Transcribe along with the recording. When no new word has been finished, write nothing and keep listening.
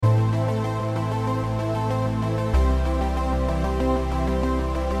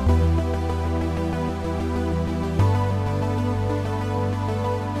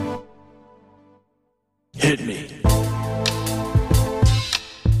Hit me.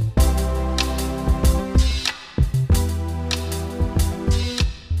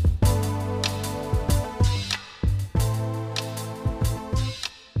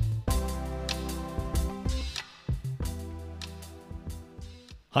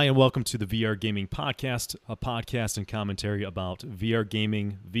 Hi, and welcome to the VR Gaming Podcast, a podcast and commentary about VR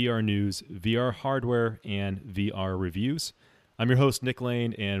gaming, VR news, VR hardware, and VR reviews. I'm your host, Nick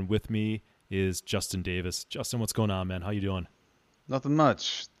Lane, and with me is Justin Davis. Justin, what's going on, man? How you doing? Nothing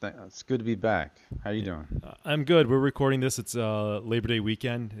much. It's good to be back. How you doing? I'm good. We're recording this. It's Labor Day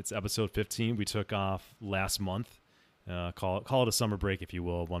weekend. It's episode 15. We took off last month. Call it a summer break, if you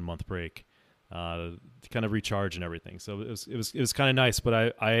will, 1 month break. To kind of recharge and everything. So it was kind of nice,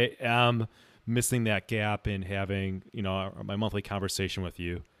 but I am missing that gap in having, my monthly conversation with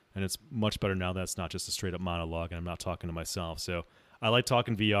you. And it's much better now that it's not just a straight up monologue and I'm not talking to myself. So I like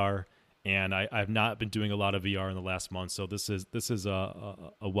talking VR, and I've not been doing a lot of VR in the last month. So this is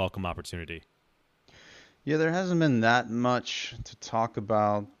a welcome opportunity. Yeah, there hasn't been that much to talk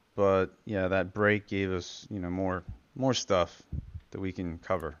about, but yeah, that break gave us, more stuff that we can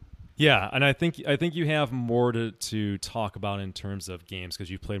cover. Yeah, and I think you have more to talk about in terms of games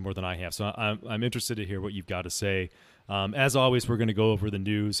because you've played more than I have. So I'm interested to hear what you've got to say. As always, we're going to go over the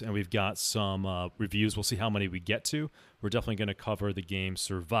news, and we've got some reviews. We'll see how many we get to. We're definitely going to cover the game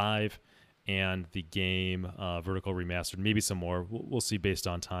Survive and the game Vertical Remastered, maybe some more. We'll see based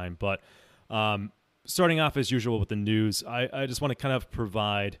on time. But starting off as usual with the news, I just want to kind of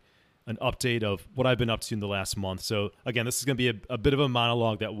provide an update of what I've been up to in the last month. So again, this is going to be a bit of a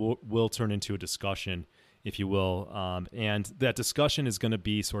monologue that will turn into a discussion, if you will. And that discussion is going to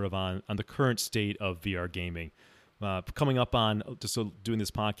be sort of on the current state of VR gaming. Coming up on just doing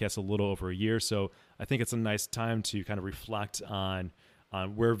this podcast a little over a year. So I think it's a nice time to kind of reflect on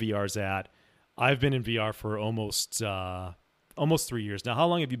where VR's at. I've been in VR for almost 3 years. Now, how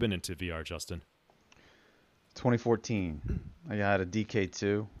long have you been into VR, Justin? 2014. I got a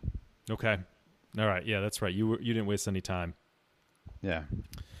DK2. Okay. All right. Yeah, that's right. You didn't waste any time. Yeah.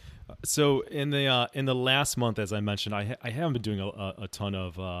 So in the last month, as I mentioned, I haven't been doing a ton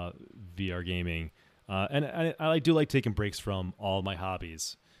of VR gaming, and I do like taking breaks from all my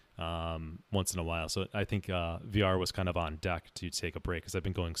hobbies once in a while. So I think VR was kind of on deck to take a break because I've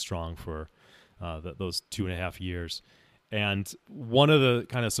been going strong for those 2.5 years. And one of the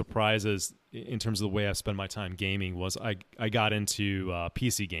kind of surprises in terms of the way I spend my time gaming was I got into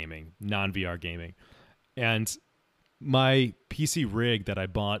PC gaming, non-VR gaming. And my PC rig that I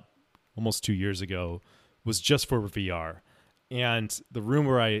bought almost 2 years ago was just for VR. And the room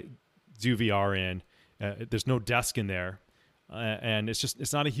where I do VR in, there's no desk in there. And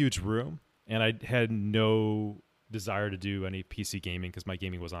it's not a huge room. And I had no desire to do any PC gaming because my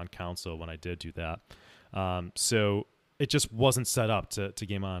gaming was on console when I did do that. So it just wasn't set up to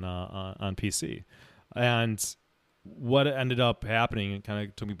game on PC. And what ended up happening, and kind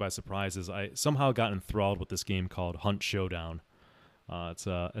of took me by surprise, is I somehow got enthralled with this game called Hunt Showdown. It's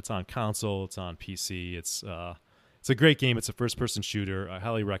on console, it's on PC. It's a great game. It's a first-person shooter. I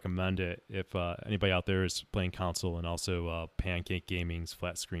highly recommend it if anybody out there is playing console, and also pancake gamings,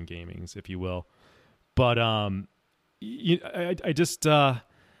 flat screen gamings, if you will. But I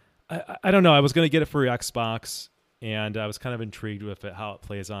don't know. I was going to get it for Xbox, and I was kind of intrigued with how it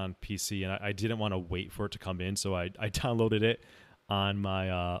plays on PC, and I didn't want to wait for it to come in, so I downloaded it on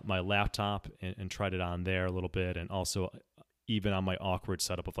my laptop and tried it on there a little bit, and also even on my awkward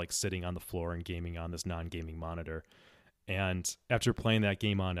setup of like sitting on the floor and gaming on this non-gaming monitor. And after playing that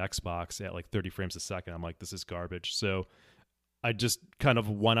game on Xbox at like 30 frames a second, I'm like, this is garbage. So I just kind of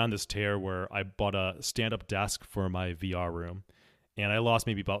went on this tear where I bought a stand-up desk for my VR room. And I lost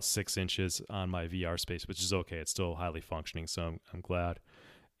maybe about 6 inches on my VR space, which is okay. It's still highly functioning, so I'm glad.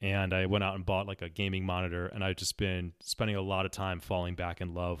 And I went out and bought like a gaming monitor, and I've just been spending a lot of time falling back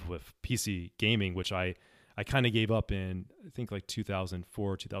in love with PC gaming, which I kind of gave up in, I think, like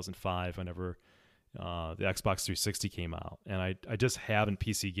 2004, 2005, whenever the Xbox 360 came out. And I just haven't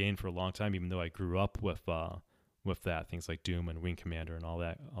PC gamed for a long time, even though I grew up with that, things like Doom and Wing Commander and all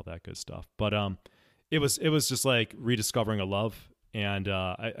that good stuff. But it was just like rediscovering a love. And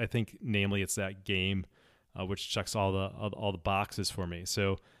I think, namely, it's that game which checks all the boxes for me.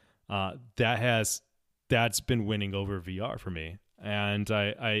 So that's been winning over VR for me. And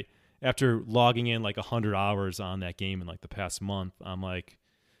I after logging in like 100 hours on that game in like the past month, I'm like,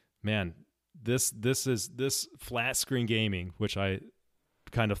 man, this flat screen gaming, which I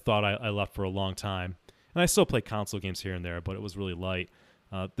kind of thought I left for a long time, and I still play console games here and there, but it was really light.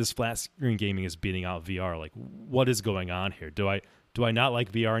 This flat screen gaming is beating out VR. Like, what is going on here? Do I not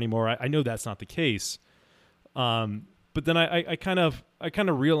like VR anymore? I know that's not the case, But then I kind of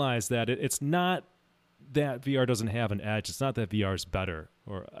realized that it's not that VR doesn't have an edge. It's not that VR is better,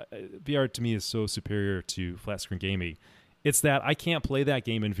 or VR to me is so superior to flat screen gaming. It's that I can't play that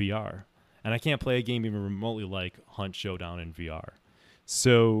game in VR, and I can't play a game even remotely like Hunt Showdown in VR.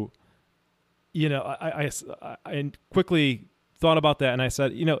 So, I quickly thought about that, and I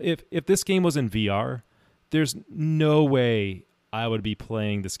said, if this game was in VR, there's no way I would be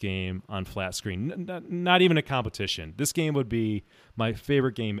playing this game on flat screen. Not even a competition. This game would be my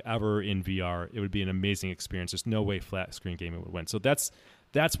favorite game ever in VR. It would be an amazing experience. There's no way flat screen gaming would win. So that's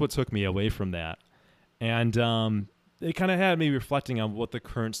what took me away from that. And it kind of had me reflecting on what the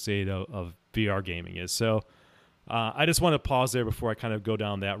current state of VR gaming is. So I just want to pause there before I kind of go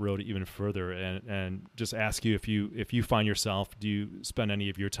down that road even further, and just ask you if you find yourself, do you spend any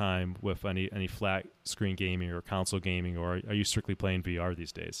of your time with any flat screen gaming or console gaming, or are you strictly playing VR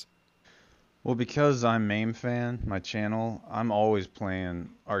these days? Well, because I'm MAME fan, my channel, I'm always playing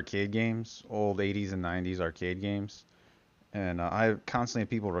arcade games, old 80s and 90s arcade games. And I constantly have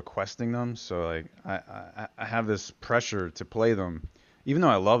people requesting them, so like I have this pressure to play them, even though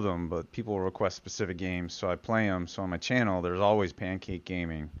I love them. But people request specific games, so I play them. So on my channel, there's always Pancake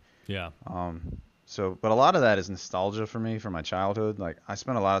Gaming. Yeah. But a lot of that is nostalgia for me from my childhood. Like I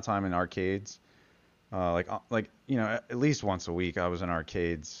spent a lot of time in arcades. At least once a week I was in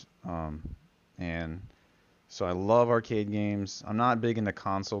arcades. And so I love arcade games. I'm not big into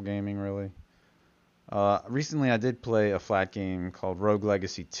console gaming really. Recently I did play a flat game called Rogue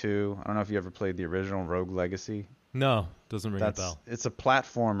Legacy 2. I don't know if you ever played the original Rogue Legacy. No, doesn't ring a bell. It's a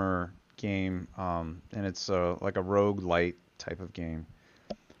platformer game, and it's like a rogue light type of game.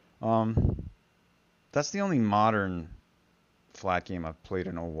 That's the only modern flat game I've played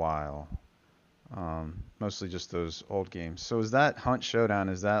in a while. Mostly just those old games. So is that Hunt Showdown,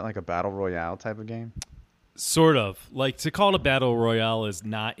 is that like a battle royale type of game? Sort of. Like, to call it a battle royale is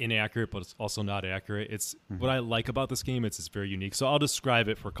not inaccurate, but it's also not accurate. It's what I like about this game. It's very unique. So I'll describe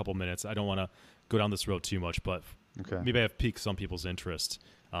it for a couple minutes. I don't want to go down this road too much, but maybe I've piqued some people's interest.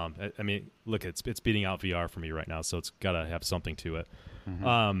 I mean, look, it's beating out VR for me right now, so it's got to have something to it.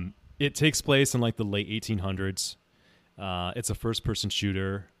 It takes place in like the late 1800s. It's a first-person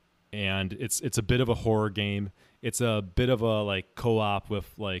shooter, and it's a bit of a horror game. It's a bit of a like co-op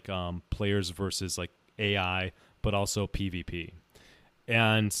with like players versus like AI, but also PvP.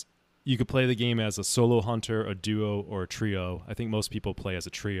 And you could play the game as a solo hunter, a duo, or a trio. I think most people play as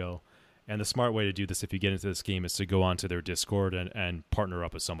a trio. And the smart way to do this, if you get into this game, is to go onto their Discord and partner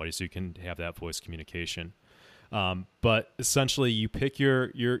up with somebody so you can have that voice communication. But essentially, you pick your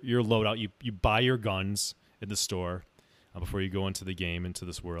loadout. You buy your guns in the store before you go into the game, into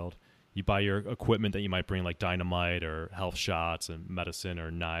this world. You buy your equipment that you might bring, like dynamite or health shots and medicine or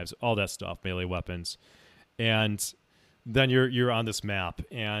knives, all that stuff, melee weapons. And then you're on this map,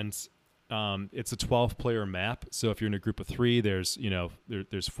 and it's a 12-player map. So if you're in a group of 3, there's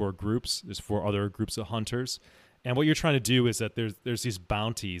 4 groups. There's 4 other groups of hunters. And what you're trying to do is that there's these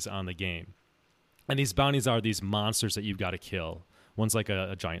bounties on the game. And these bounties are these monsters that you've got to kill. One's like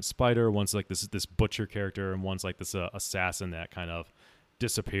a giant spider, one's like this butcher character, and one's like this assassin that kind of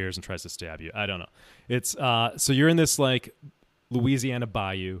disappears and tries to stab you. I don't know. It's so you're in this like Louisiana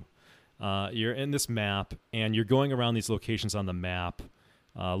bayou. You're in this map, and you're going around these locations on the map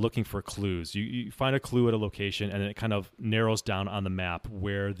looking for clues. You find a clue at a location, and then it kind of narrows down on the map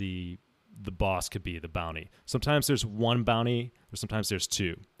where the boss could be, the bounty. Sometimes there's one bounty, or sometimes there's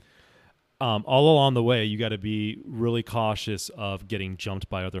 2. All along the way, you got to be really cautious of getting jumped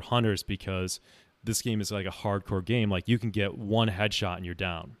by other hunters, because this game is like a hardcore game. Like, you can get one headshot and you're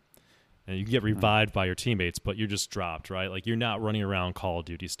down. And you can get revived by your teammates, but you're just dropped, right? Like, you're not running around Call of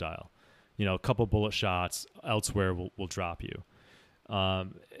Duty style. A couple bullet shots elsewhere will drop you.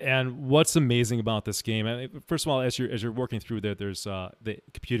 And what's amazing about this game, I mean, first of all, as you're working through there, there's the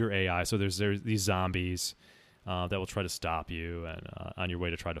computer AI. So there's these zombies that will try to stop you and on your way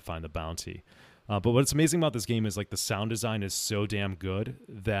to try to find the bounty. But what's amazing about this game is like the sound design is so damn good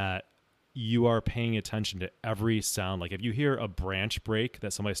that you are paying attention to every sound. Like, if you hear a branch break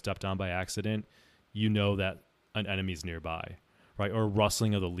that somebody stepped on by accident, you know that an enemy's nearby, right? Or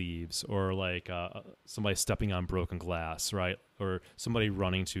rustling of the leaves, or like somebody stepping on broken glass, right? Or somebody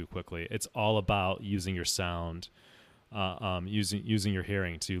running too quickly. It's all about using your sound, using your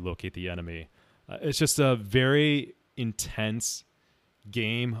hearing to locate the enemy. It's just a very intense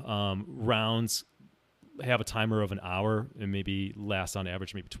game. Rounds have a timer of an hour and maybe last on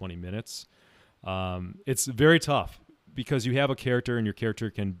average maybe 20 minutes. It's very tough because you have a character, and your character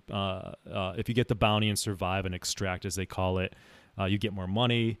can, if you get the bounty and survive and extract, as they call it, you get more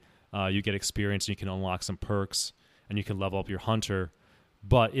money. You get experience, and you can unlock some perks, and you can level up your hunter.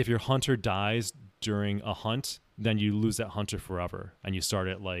 But if your hunter dies during a hunt, then you lose that hunter forever, and you start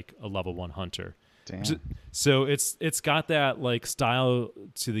at like a level 1 hunter. Damn. So it's got that like style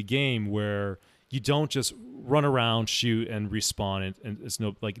to the game where you don't just run around, shoot, and respawn, and it's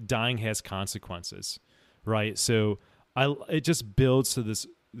no like dying has consequences, right? So it just builds to this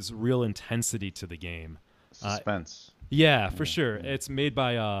real intensity to the game. Suspense. Yeah, for sure. It's made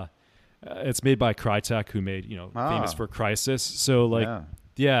by Crytek, who made famous for Crysis. So like,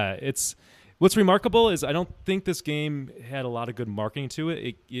 yeah, it's what's remarkable is I don't think this game had a lot of good marketing to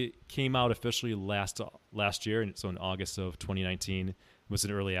it. It came out officially last year, and so in August of 2019, it was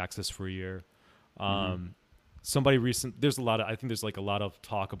in early access for a year. There's a lot of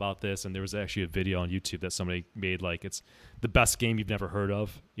talk about this, and there was actually a video on YouTube that somebody made, like it's the best game you've never heard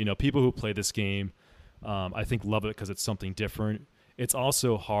of. People who play this game, I think love it because it's something different. It's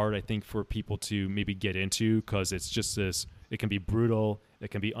also hard, I think, for people to maybe get into because it's just this. It can be brutal.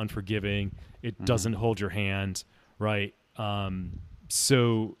 It can be unforgiving. It doesn't hold your hand, right?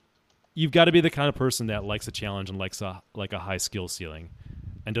 So you've got to be the kind of person that likes a challenge and likes a high skill ceiling,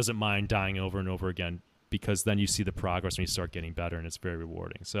 and doesn't mind dying over and over again, because then you see the progress when you start getting better, and it's very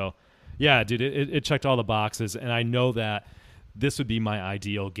rewarding. So, yeah, dude, it checked all the boxes, and I know that this would be my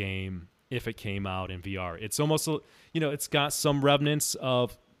ideal game if it came out in VR. It's almost, it's got some remnants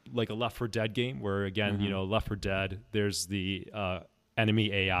of like a Left 4 Dead game where, again, Left 4 Dead, there's the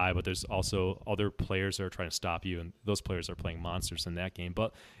enemy AI, but there's also other players that are trying to stop you, and those players are playing monsters in that game.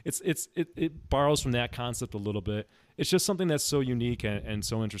 But it borrows from that concept a little bit. It's just something that's so unique and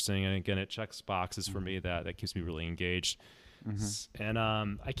so interesting, and again, it checks boxes for me that keeps me really engaged. And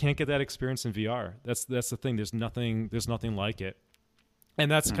I can't get that experience in VR. That's the thing. There's nothing like it. And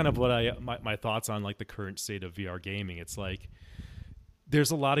that's kind of what my thoughts on like the current state of VR gaming. It's like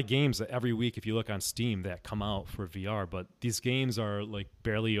there's a lot of games that every week, if you look on Steam, that come out for VR, but these games are like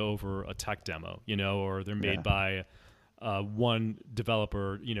barely over a tech demo, or they're made by one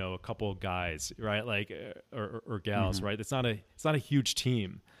developer, a couple of guys, right? Like or gals, right? It's not a huge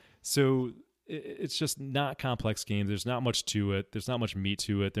team, so it's just not complex games. There's not much to it. There's not much meat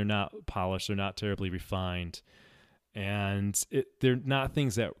to it. They're not polished. They're not terribly refined. And they're not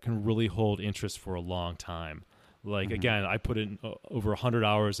things that can really hold interest for a long time. Like, again, I put in over 100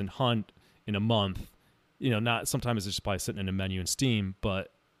 hours in Hunt in a month. Not sometimes it's just by sitting in a menu in Steam,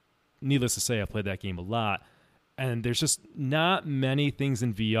 but needless to say, I played that game a lot. And there's just not many things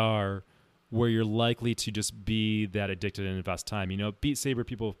in VR where you're likely to just be that addicted and invest time. Beat Saber,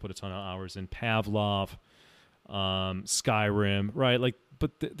 people have put a ton of hours in. Pavlov, Skyrim, right? Like,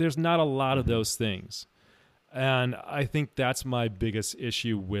 but there's not a lot of those things. And I think that's my biggest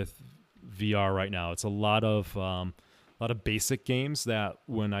issue with VR right now. It's a lot of basic games that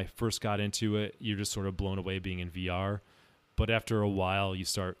when I first got into it, you're just sort of blown away being in VR. But after a while, you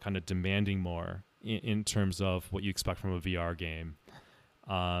start kind of demanding more in terms of what you expect from a VR game.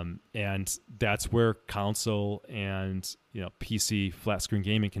 And that's where console and PC flat screen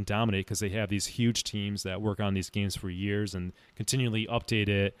gaming can dominate, because they have these huge teams that work on these games for years and continually update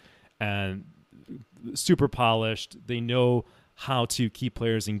it, and super polished. They know how to keep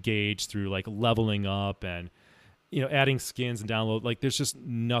players engaged through like leveling up and adding skins and download. Like there's just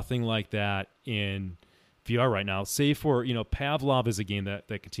nothing like that in VR right now, save for Pavlov is a game that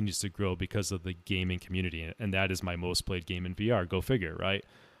continues to grow because of the gaming community, and that is my most played game in VR. Go figure, right?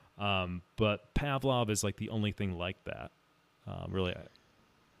 But Pavlov is like the only thing like that, really.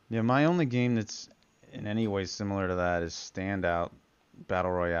 Yeah, my only game that's in any way similar to that is Standout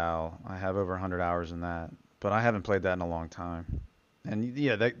Battle Royale. I have over 100 hours in that, but I haven't played that in a long time. And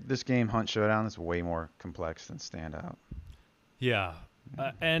yeah, this game, Hunt Showdown, is way more complex than Standout. Yeah,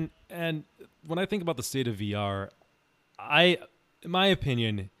 and when I think about the state of VR, in my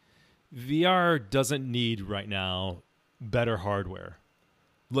opinion, VR doesn't need right now better hardware.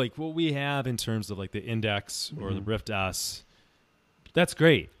 Like what we have in terms of like the Index or the Rift S, that's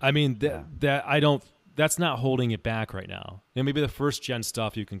great. I mean, that's not holding it back right now. Maybe the first gen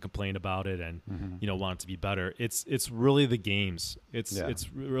stuff you can complain about it and want it to be better. It's really the games. It's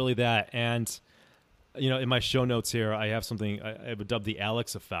really that. And in my show notes here, I have something I have dubbed the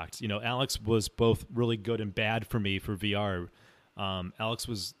Alex effect. Alex was both really good and bad for me for VR. Alex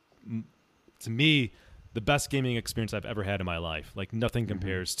was, to me, the best gaming experience I've ever had in my life. Like nothing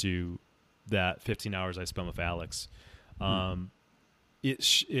compares to that 15 hours I spent with Alex.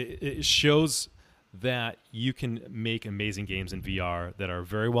 It shows that you can make amazing games in VR that are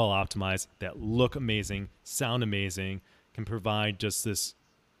very well optimized, that look amazing, sound amazing, can provide just this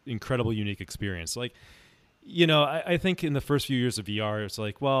incredible, unique experience. Like, I think in the first few years of VR, it's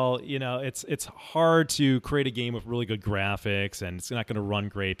like, well, it's hard to create a game with really good graphics, and it's not going to run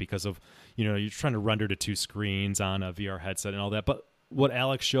great because of, you're trying to render to two screens on a VR headset and all that. But what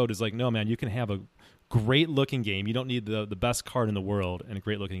Alex showed is like, no, man, you can have a great looking game. You don't need the best card in the world and a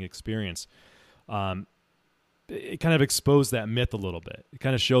great looking experience. It kind of exposed that myth a little bit. It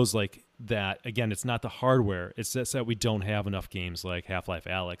kind of shows like that, again, it's not the hardware. It's just that we don't have enough games like Half-Life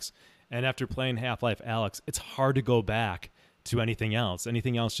Alyx. And after playing Half-Life Alyx, it's hard to go back to anything else.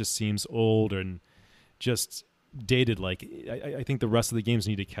 Anything else just seems old and just dated. Like, I think the rest of the games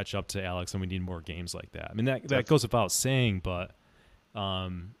need to catch up to Alyx, and we need more games like that. I mean, that goes without saying, but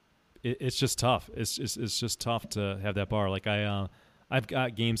it's just tough. It's just tough to have that bar. Like, I've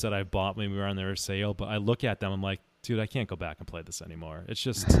got games that I bought when we were on their sale, but I look at them, I'm like, dude, I can't go back and play this anymore. It's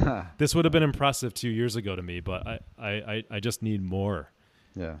just, this would have been impressive 2 years ago to me, but I just need more.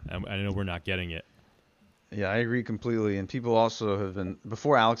 Yeah. And I know we're not getting it. Yeah, I agree completely. And people also have been,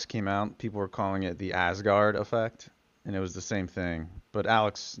 before Alyx came out, people were calling it the Asgard effect, and it was the same thing. But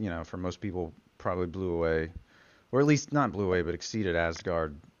Alyx, for most people, probably blew away, or at least not blew away, but exceeded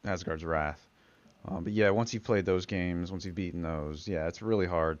Asgard's Wrath. But yeah, once you've played those games, once you've beaten those, yeah, it's really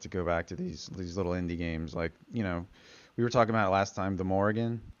hard to go back to these little indie games. Like, we were talking about it last time, the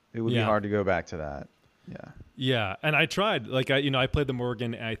Morrigan. It would be hard to go back to that. Yeah. Yeah, and I tried. Like, I played the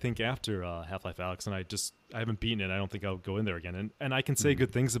Morrigan, I think, after Half-Life Alyx, and I haven't beaten it. I don't think I'll go in there again. And I can say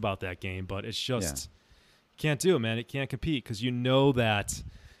good things about that game, but it's just can't do it, man. It can't compete because you know that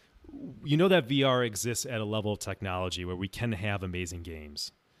VR exists at a level of technology where we can have amazing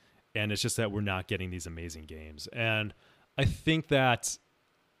games. And it's just that we're not getting these amazing games. And I think that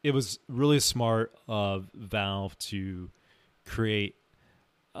it was really smart of Valve to create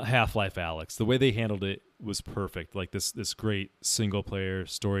Half-Life Alyx. The way they handled it was perfect. Like this great single-player,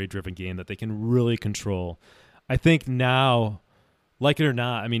 story-driven game that they can really control. I think now, like it or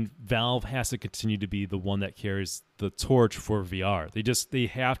not, I mean, Valve has to continue to be the one that carries the torch for VR. They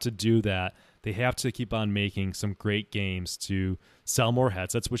have to do that. They have to keep on making some great games to sell more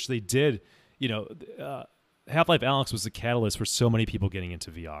headsets, which they did. Half-Life Alyx was the catalyst for so many people getting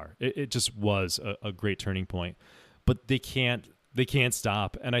into VR. It just was a great turning point. But they can't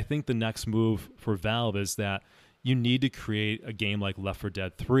stop. And I think the next move for Valve is that you need to create a game like Left 4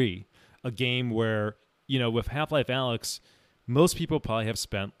 Dead 3, a game where, with Half-Life Alyx, most people probably have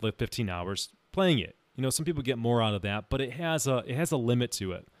spent like 15 hours playing it. Some people get more out of that, but it has a limit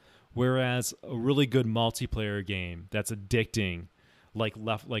to it. Whereas a really good multiplayer game that's addicting, like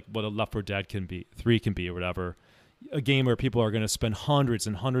what a Left 4 Dead 3 can be, or whatever, a game where people are going to spend hundreds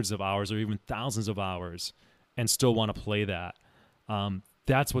and hundreds of hours, or even thousands of hours, and still want to play that.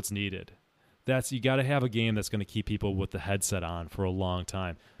 That's what's needed. You got to have a game that's going to keep people with the headset on for a long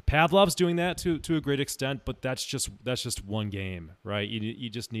time. Pavlov's doing that to a great extent, but that's just one game, right? You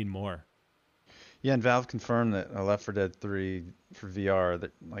just need more. Yeah, and Valve confirmed that Left 4 Dead 3 for VR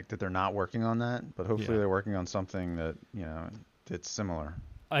that they're not working on that, but hopefully they're working on something that it's similar.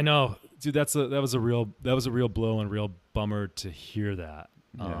 I know, dude. That was a real blow and real bummer to hear that.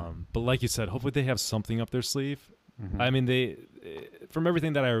 Yeah. But like you said, hopefully they have something up their sleeve. Mm-hmm. I mean, from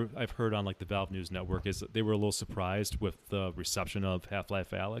everything that I've heard on like the Valve News Network, is that they were a little surprised with the reception of Half-Life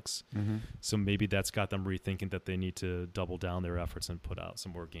Alyx. Mm-hmm. So maybe that's got them rethinking that they need to double down their efforts and put out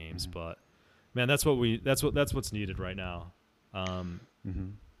some more games. Mm-hmm. But man, that's what's needed right now. Mm-hmm.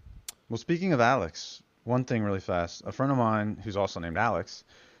 Well, speaking of Alyx, one thing really fast. A friend of mine who's also named Alex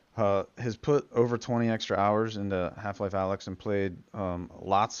has put over 20 extra hours into Half-Life Alyx and played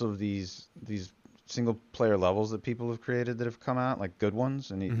lots of these single player levels that people have created that have come out, like good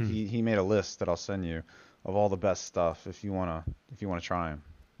ones, and he made a list that I'll send you of all the best stuff if you wanna try them.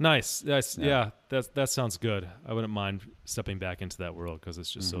 Nice. Yeah, that sounds good. I wouldn't mind stepping back into that world because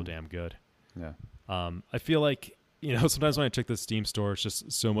it's just so damn good. Yeah. I feel like sometimes when I check the Steam store, it's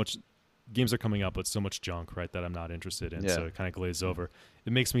just so much games are coming up with so much junk, right, that I'm not interested in. So it kind of glazes over.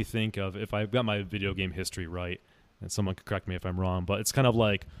 It makes me think of, if I've got my video game history right, and someone could correct me if I'm wrong, but it's kind of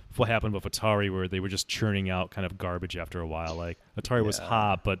like what happened with Atari, where they were just churning out kind of garbage after a while. Like Atari was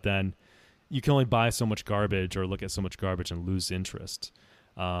hot, but then you can only buy so much garbage or look at so much garbage and lose interest.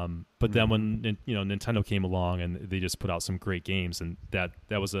 But then when Nintendo came along and they just put out some great games, and that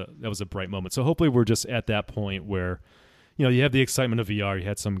was a bright moment. So hopefully we're just at that point where you have the excitement of VR, you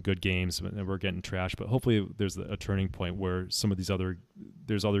had some good games, and we're getting trashed, but hopefully there's a turning point where some of these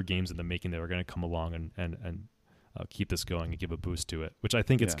there's other games in the making that are going to come along and keep this going and give a boost to it, which I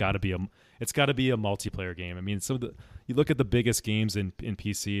think it's got to be a multiplayer game. I mean, you look at the biggest games in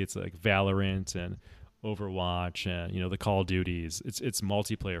PC, it's like Valorant and Overwatch and the Call of Duties. It's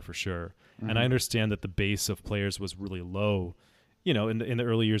multiplayer for sure. And I Hmm. understand that the base of players was really low, in the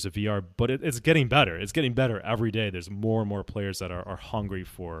early years of VR, but it's getting better. It's getting better every day. There's more and more players that are hungry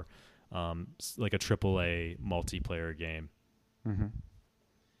for like a AAA multiplayer game. Hmm.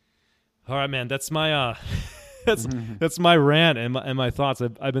 All right, man. That's my that's Hmm. that's my rant and my thoughts.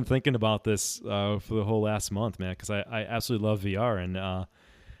 I've been thinking about this for the whole last month, man, because I absolutely love VR and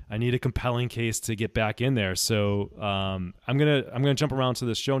I need a compelling case to get back in there. So I'm gonna jump around to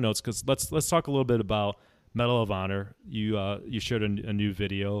the show notes because let's talk a little bit about Medal of Honor. You shared a new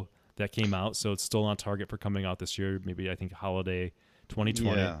video that came out, so it's still on target for coming out this year. Maybe I think holiday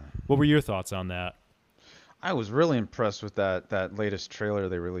 2020. Yeah. What were your thoughts on that? I was really impressed with that latest trailer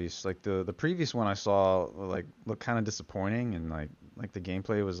they released. Like the previous one I saw like looked kind of disappointing and like the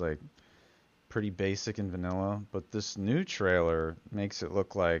gameplay was like pretty basic and vanilla, but this new trailer makes it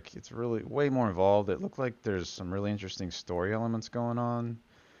look like it's really way more involved. It looked like there's some really interesting story elements going on.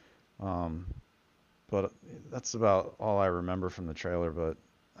 Um, but that's about all I remember from the trailer. But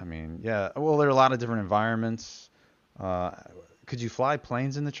I mean, yeah, well, there are a lot of different environments. Uh, could you fly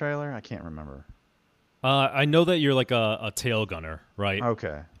planes in the trailer? I can't remember. I know that you're like a tail gunner, right?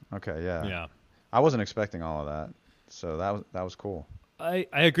 Okay, okay, yeah. Yeah. I wasn't expecting all of that, so that was cool. I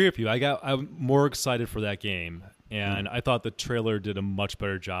agree with you. I'm more excited for that game, Mm, and I thought the trailer did a much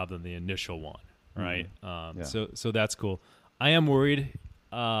better job than the initial one. hmm. Right. Yeah. So that's cool. I am worried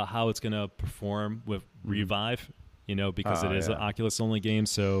how it's gonna perform with Hmm. Revive, because it Oh is an yeah. Oculus only game.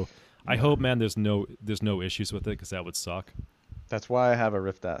 So I Yeah. hope, man, there's no issues with it because that would suck. That's why I have a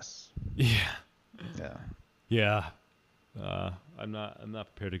Rift S. Yeah. Yeah. Yeah. I'm not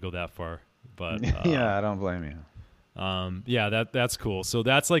prepared to go that far, but Yeah, I don't blame you. yeah, that's cool. So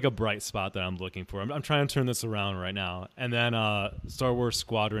that's like a bright spot that I'm looking for. I'm trying to turn this around right now. And then Star Wars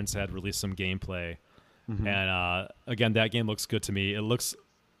Squadrons had released some gameplay, Hmm. and again, that game looks good to me. It looks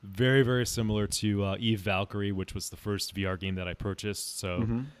very very similar to Eve Valkyrie, which was the first VR game that I purchased. So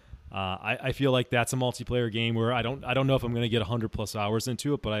Hmm. I feel like that's a multiplayer game where I don't know if I'm going to get 100 plus hours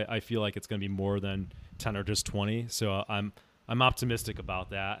into it, but I feel like it's going to be more than 10 or just 20. So I'm optimistic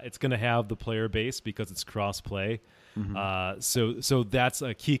about that. It's going to have the player base because it's cross play. Hmm. So that's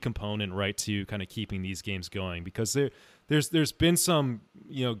a key component, right, to kind of keeping these games going because there's been some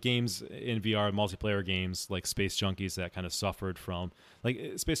games in VR multiplayer games like Space Junkies that kind of suffered from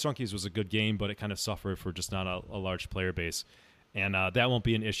like Space Junkies was a good game, but it kind of suffered for just not a large player base. And that won't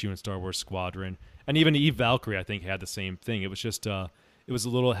be an issue in Star Wars Squadron. And even Eve Valkyrie, I think, had the same thing. It was just, it was a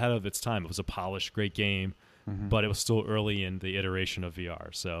little ahead of its time. It was a polished, great game, Hmm. but it was still early in the iteration of VR.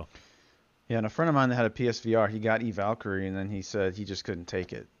 So, Yeah, and a friend of mine that had a PSVR, he got eValkyrie, and then he said he just couldn't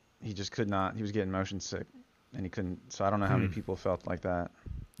take it. He just could not. He was getting motion sick, and he couldn't. So I don't know how many people felt like that.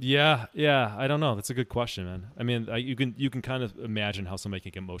 yeah, I don't know. That's a good question, man. I mean, you can kind of imagine how somebody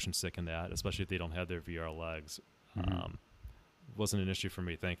can get motion sick in that, especially if they don't have their VR legs. Hmm. Wasn't an issue for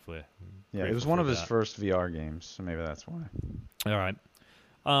me, thankfully. Yeah, it was Grateful one for of his that. first VR games, so maybe that's why. All right.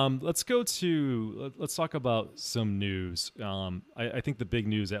 Let's talk about some news. I think the big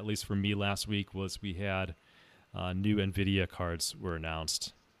news, at least for me last week, was we had new NVIDIA cards were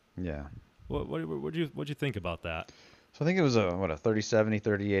announced. Yeah. What'd you think about that? So I think it was a 3070,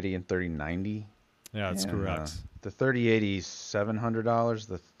 3080, and 3090. Yeah, that's And correct. the 3080 is $700.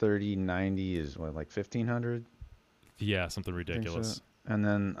 The 3090 is what, like 1500? Yeah, something I think so. ridiculous. And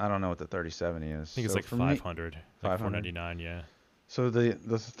then I don't know what the 3070 is. I think it's So like for me, 500, like 500. 499. Yeah. So the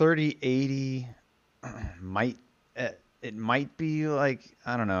 3080 might it might be like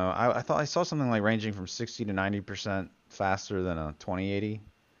I don't know. I thought I saw something like ranging from 60 to 90% faster than a 2080.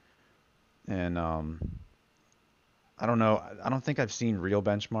 And I don't know. I don't think I've seen real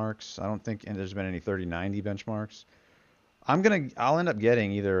benchmarks. I don't think and there's been any 3090 benchmarks. I'll end up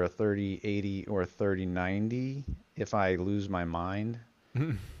getting either a 3080 or a 3090 if I lose my mind.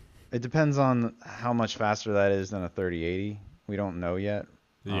 It depends on how much faster that is than a 3080. We don't know yet.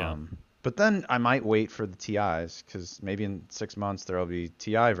 Yeah. But then I might wait for the TIs because maybe in 6 months there'll be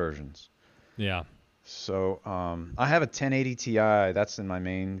TI versions. Yeah. So I have a 1080 Ti. That's in my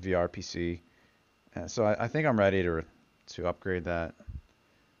main VR PC. So I think I'm ready to upgrade that.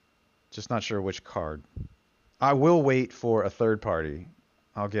 Just not sure which card. I will wait for a third party.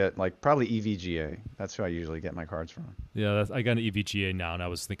 I'll get like probably EVGA. That's who I usually get my cards from. Yeah. I got an EVGA now, and I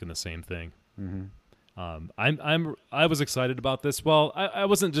was thinking the same thing. Hmm. I was excited about this. Well, I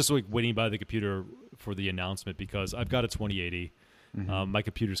wasn't just like waiting by the computer for the announcement because I've got a 2080. Hmm. My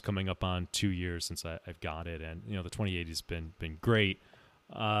computer's coming up on 2 years since I've got it, and the 2080's been great.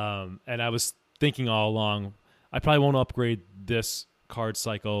 And I was thinking all along, I probably won't upgrade this card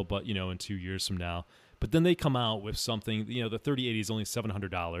cycle, but in 2 years from now, But then they come out with something, the 3080 is only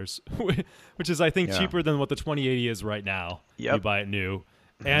 $700, which is, I think, Yeah. cheaper than what the 2080 is right now. Yep. You buy it new.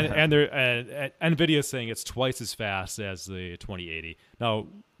 And NVIDIA's saying it's twice as fast as the 2080. Now,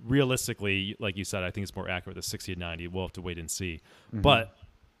 realistically, like you said, I think it's more accurate, the 6090. We'll have to wait and see. But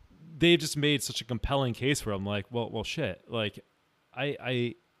they've just made such a compelling case for it. I'm like, well, shit. Like,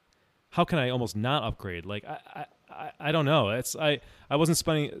 I how can I almost not upgrade? Like, I don't know. I wasn't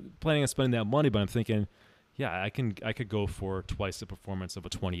planning on spending that money, but I'm thinking, yeah, I could go for twice the performance of a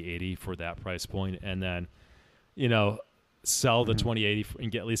 2080 for that price point, and then, sell the 2080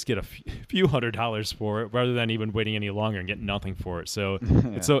 and at least get a few $100s for it, rather than even waiting any longer and get nothing for it. So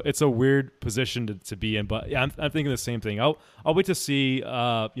it's a weird position to be in. But yeah, I'm thinking the same thing. I'll wait to see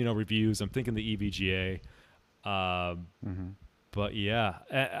reviews. I'm thinking the EVGA. But yeah,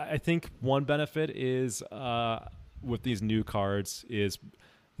 I think one benefit is with these new cards is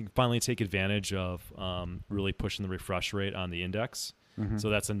you can finally take advantage of really pushing the refresh rate on the index.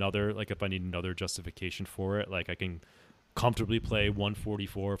 So that's another, like, if I need another justification for it, like I can comfortably play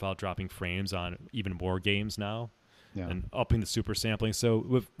 144 without dropping frames on even more games now, and upping the super sampling. So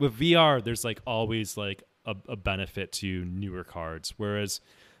with VR, there's like always like a benefit to newer cards, whereas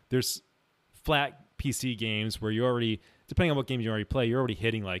there's flat PC games where you already, depending on what game you already play, you're already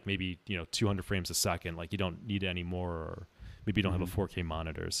hitting like maybe 200 frames a second. Like you don't need any more, or maybe you don't have a 4K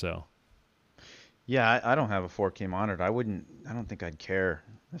monitor. So Yeah, I don't have a 4K monitor. I don't think I'd care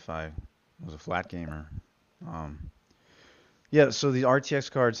if I was a flat gamer. Yeah, so the RTX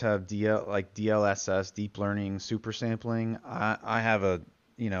cards have DLSS, deep learning, super sampling. I have a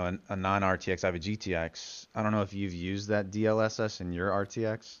non-RTX. I have a GTX. I don't know if you've used that DLSS in your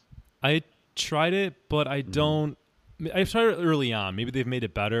RTX. I tried it, but I don't. I tried it early on. Maybe they've made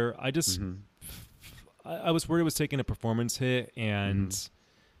it better. I just I was worried it was taking a performance hit, and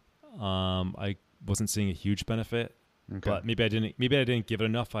I wasn't seeing a huge benefit. Okay. But maybe I didn't give it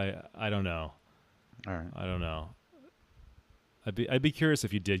enough. I don't know. All right. I don't know. I'd be curious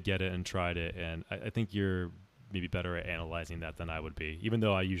if you did get it and tried it, and I think you're maybe better at analyzing that than I would be. Even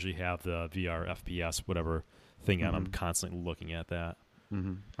though I usually have the VR FPS whatever thing on, I'm constantly looking at that.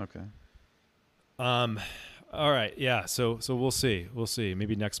 Okay. All right. Yeah. So we'll see.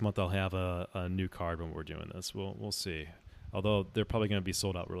 Maybe next month I'll have a new card when we're doing this. We'll see. Although they're probably going to be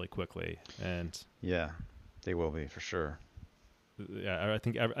sold out really quickly, and yeah, they will be for sure. Yeah,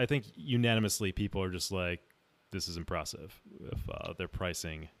 I think unanimously people are just like, this is impressive if their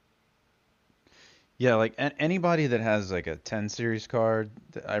pricing. Yeah, like anybody that has like a 10 series card,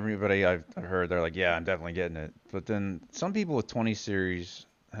 everybody I've heard, they're like, yeah, I'm definitely getting it. But then some people with 20 series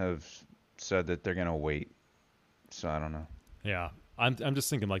have said that they're gonna wait. So I don't know. Yeah, I'm just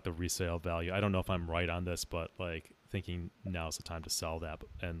thinking like the resale value. I don't know if I'm right on this, but like thinking now's the time to sell that,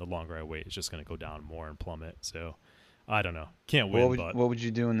 and the longer I wait, it's just gonna go down more and plummet. So I don't know. Can't win. What would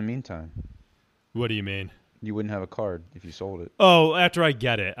you do in the meantime? What do you mean? You wouldn't have a card if you sold it. Oh, after I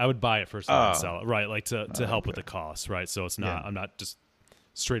get it, I would buy it first and then sell it. Right, like to help with okay. the cost, right? So it's not, Yeah. I'm not just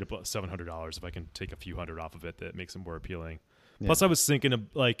straight up $700. If I can take a few $100 off of it, that makes it more appealing. Yeah. Plus, I was thinking of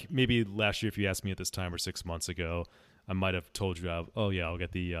like maybe last year, if you asked me at this time or 6 months ago, I might have told you, I'll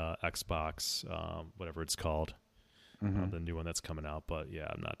get the Xbox, whatever it's called, the new one that's coming out. But yeah,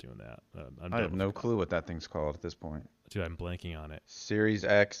 I'm not doing that. I have no clue what that thing's called at this point. Dude, I'm blanking on it. Series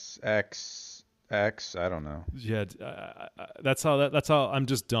X, I don't know. Yeah, that's how I'm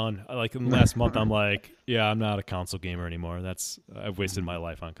just done. Like in the last month, I'm like, yeah, I'm not a console gamer anymore. I've wasted my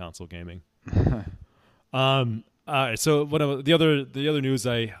life on console gaming. All right. So the other news,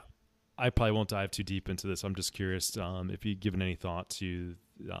 I probably won't dive too deep into this. I'm just curious if you've given any thought to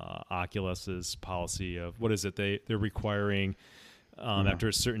Oculus's policy of what is it they're requiring after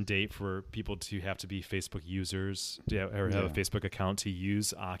a certain date for people to have to be Facebook users or have a Facebook account to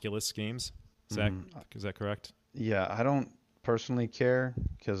use Oculus games. Is that correct? Yeah, I don't personally care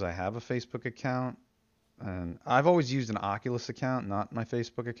because I have a Facebook account, and I've always used an Oculus account, not my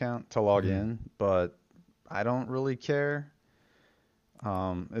Facebook account, to log in, but I don't really care.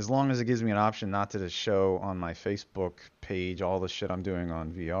 As long as it gives me an option not to just show on my Facebook page all the shit I'm doing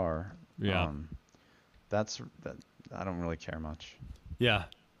on VR. Yeah. I don't really care much. Yeah.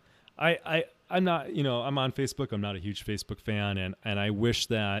 I'm not, I'm on Facebook. I'm not a huge Facebook fan, and I wish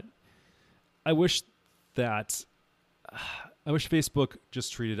Facebook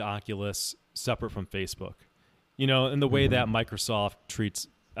just treated Oculus separate from Facebook, in the way that Microsoft treats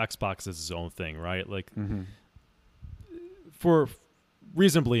Xbox as its own thing, right? Like for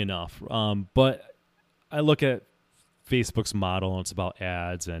reasonably enough. But I look at Facebook's model and it's about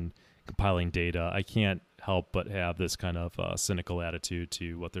ads and compiling data. I can't help but have this kind of cynical attitude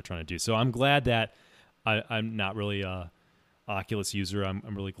to what they're trying to do. So I'm glad that I'm not really a Oculus user. I'm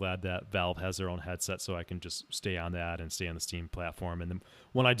really glad that Valve has their own headset, so I can just stay on that and stay on the Steam platform. And then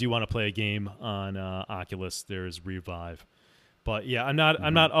when I do want to play a game on Oculus, there's Revive. But yeah, I'm not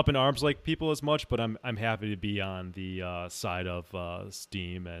up in arms like people as much, but I'm happy to be on the side of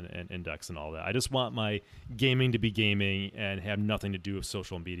Steam and Index and all that. I just want my gaming to be gaming and have nothing to do with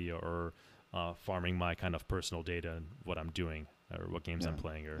social media or farming my kind of personal data and what I'm doing or what games Yeah. I'm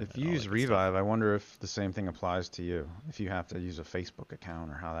playing or If you all use that good stuff. Revive, I wonder if the same thing applies to you. If you have to use a Facebook account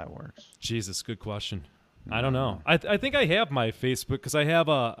or how that works. Jesus, good question. I I don't don't know. know. I think I have my Facebook because I have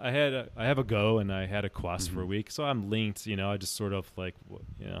a Go and I had a Quest for a week, so I'm linked. I just sort of like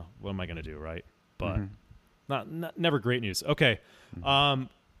what am I gonna do, right? But Hmm. not never great news. Okay, Hmm.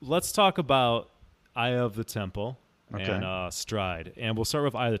 let's talk about Eye of the Temple Okay. and Stride, and we'll start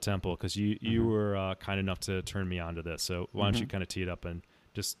with Eye of the Temple because you Hmm. were kind enough to turn me on to this. So why don't Hmm. you kind of tee it up and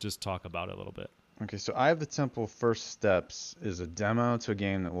just talk about it a little bit? Okay, so Eye of the Temple First Steps is a demo to a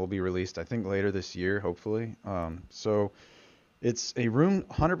game that will be released, I think, later this year, hopefully. So it's a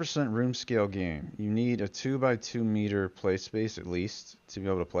 100% room scale game. You need a 2 by 2 meter play space at least to be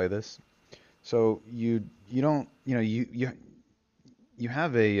able to play this. So you don't, you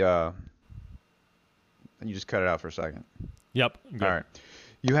have a, you just cut it out for a second. Yep, All good. right.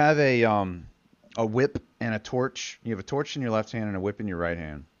 You have a whip and a torch. You have a torch in your left hand and a whip in your right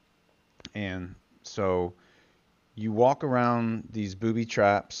hand. And so you walk around these booby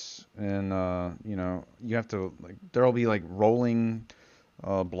traps, and you have to like there'll be like rolling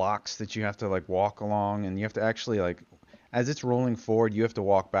blocks that you have to like walk along, and you have to actually like as it's rolling forward, you have to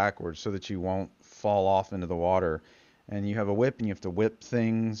walk backwards so that you won't fall off into the water. And you have a whip, and you have to whip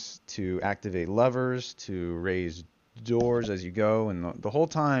things to activate levers to raise doors as you go, and the whole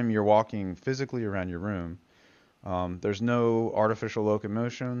time you're walking physically around your room. There's no artificial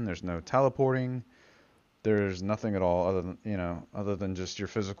locomotion. There's no teleporting. There's nothing at all other than just your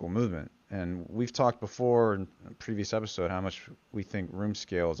physical movement. And we've talked before in a previous episode how much we think room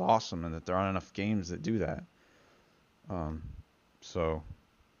scale is awesome and that there aren't enough games that do that. Um, so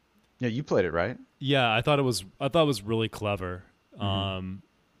yeah, you played it, right? Yeah, I thought it was really clever. Hmm.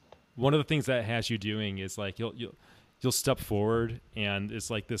 One of the things that has you doing is like you'll step forward and it's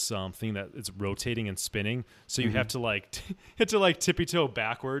like this thing that it's rotating and spinning, so you Hmm. have to like hit to like tippy toe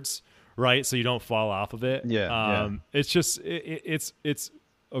backwards, right, so you don't fall off of it. Yeah, yeah. It's just it's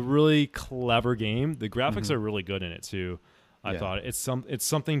a really clever game. The graphics Hmm. are really good in it too. I Yeah. thought it's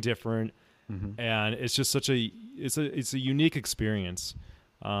something different, Hmm. and it's just it's a unique experience.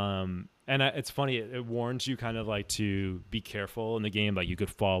 It's funny. It warns you kind of like to be careful in the game. Like you could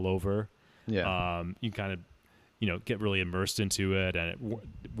fall over. Yeah. You kind of get really immersed into it, and it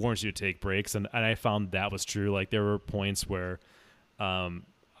warns you to take breaks. And I found that was true. Like there were points where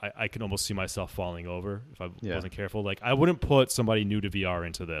I could almost see myself falling over if I Yeah. wasn't careful. Like I wouldn't put somebody new to VR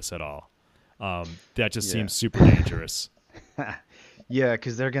into this at all. That just Yeah. seems super dangerous. Yeah,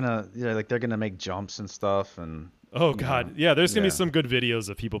 because they're gonna make jumps and stuff, and Oh you know, God, yeah. There's gonna be yeah, some good videos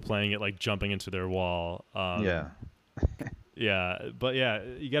of people playing it, like jumping into their wall. yeah, Yeah, but yeah,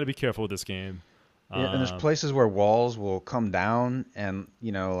 you got to be careful with this game. yeah. And there's Um, places where walls will come down, and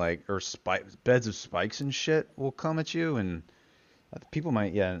or beds of spikes and shit will come at you, and people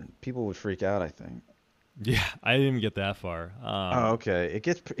would freak out, I think. yeah, I didn't even get that far. Oh, okay. It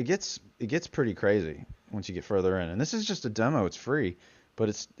gets pretty crazy once you get further in, and this is just a demo. It's free,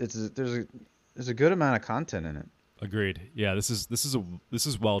 but there's a good amount of content in it. Agreed. Yeah, this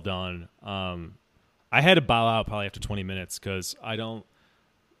is well done. I had to bow out probably after 20 minutes because I don't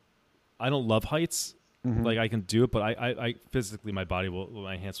love heights. Hmm. Like I can do it, but I physically my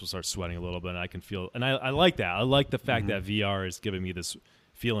hands will start sweating a little bit, and I can feel, and I like that. I like the fact Hmm. that VR is giving me this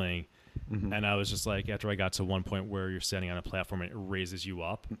feeling. Hmm. And I was just like, after I got to one point where you're standing on a platform and it raises you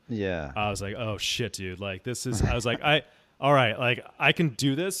up, Yeah. I was like, oh shit, dude. Like this is, I was like, all right, like I can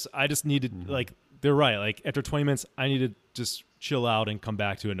do this. I just need to, Hmm. like, they're right. Like after 20 minutes, I need to just chill out and come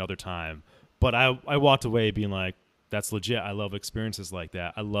back to another time. But I walked away being like, that's legit. I love experiences like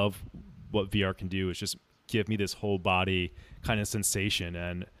that. I love what VR can do. It's just give me this whole body kind of sensation.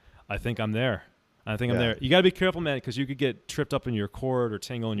 And I think I'm there. I think I'm Yeah. there. You got to be careful, man, because you could get tripped up in your cord or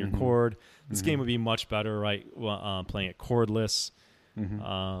tangle in your Hmm. cord. This Hmm. game would be much better, right? Playing it cordless.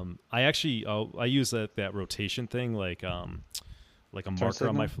 Hmm. I actually I use that rotation thing like a marker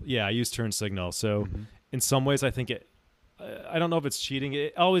on my signal? yeah, I use turn signal. So Hmm. in some ways I think I don't know if it's cheating.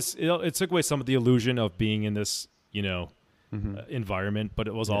 It took away some of the illusion of being in this Hmm. environment, but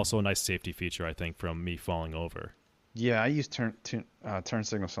it was Yeah. also a nice safety feature, I think, from me falling over. Yeah, I use turn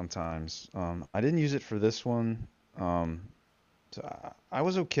signal sometimes. I didn't use it for this one. So I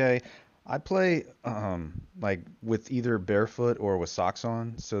was okay. I play like with either barefoot or with socks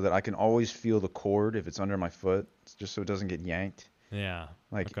on, so that I can always feel the cord if it's under my foot, just so it doesn't get yanked. Yeah.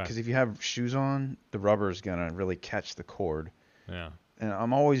 Like, Okay. because if you have shoes on, the rubber is gonna really catch the cord, Yeah. and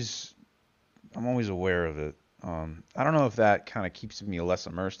I'm always aware of it. I don't know if that kind of keeps me less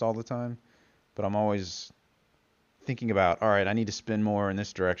immersed all the time, but I'm always thinking about, all right, I need to spin more in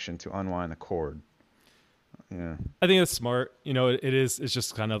this direction to unwind the cord. Yeah, I think that's smart. It is. It's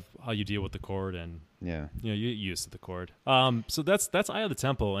just kind of how you deal with the cord, and yeah. you get used to the cord. So that's Eye of the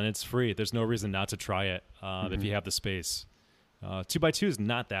Temple, and it's free. There's no reason not to try it if you have the space. 2x2 is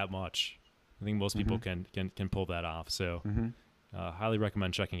not that much. I think most people can pull that off. So highly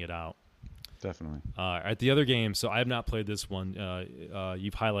recommend checking it out. Definitely. At the other game, so I have not played this one.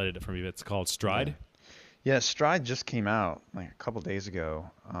 You've highlighted it for me. It's called Stride. Yeah, Stride just came out like a couple days ago.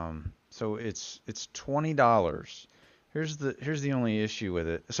 So it's $20. Here's the only issue with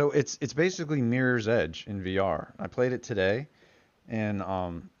it. So it's basically Mirror's Edge in VR. I played it today, and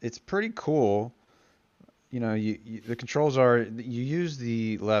it's pretty cool. The controls are, you use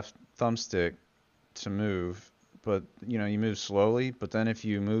the left thumbstick to move, but you move slowly. But then if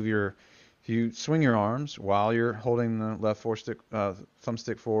you swing your arms while you're holding the left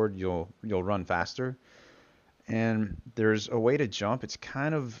thumbstick forward, you'll run faster. And there's a way to jump. It's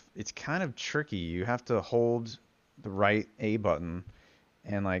kind of tricky. You have to hold the right A button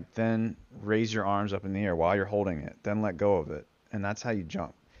and like then raise your arms up in the air while you're holding it, then let go of it, and that's how you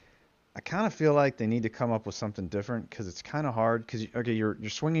jump. I kind of feel like they need to come up with something different because it's kind of hard because okay, you're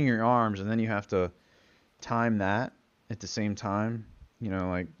swinging your arms and then you have to time that at the same time,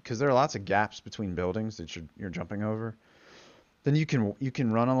 like because there are lots of gaps between buildings that you're jumping over. Then you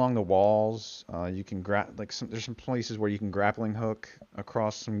can run along the walls. You can there's some places where you can grappling hook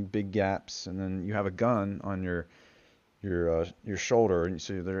across some big gaps, and then you have a gun on your shoulder, and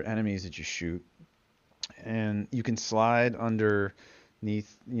so there are enemies that you shoot, and you can slide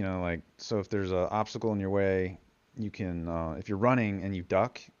underneath. Like so if there's an obstacle in your way, you can if you're running and you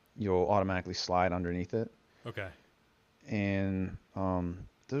duck, you'll automatically slide underneath it. Okay. And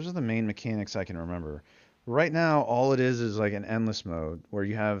those are the main mechanics I can remember. Right now, all it is like an endless mode where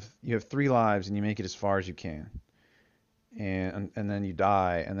you have 3 lives and you make it as far as you can, and then you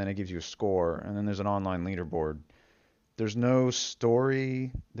die, and then it gives you a score, and then there's an online leaderboard. There's no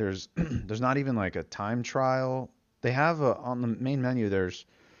story. There's there's not even like a time trial. They have on the main menu. There's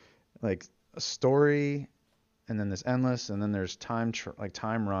like a story, and then there's endless, and then there's time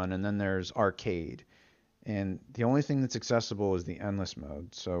run, and then there's arcade. And the only thing that's accessible is the endless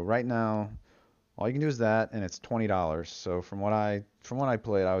mode. So right now, all you can do is that, and it's $20. So from what I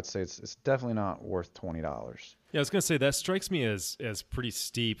played, I would say it's definitely not worth $20. Yeah, I was gonna say that strikes me as pretty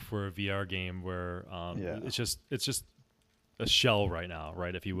steep for a VR game where Yeah. it's just a shell right now,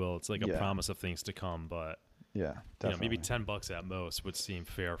 right? If you will, it's like a Yeah. promise of things to come, but Yeah, definitely. maybe $10 at most would seem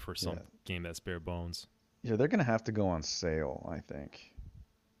fair for some Yeah. game that's bare bones. Yeah, they're gonna have to go on sale, I think.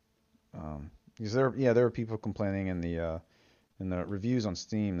 Because there are people complaining in the reviews on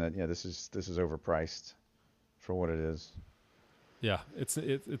Steam that this is overpriced for what it is. Yeah, it's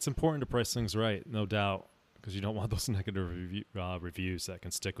important to price things right, no doubt, because you don't want those negative reviews that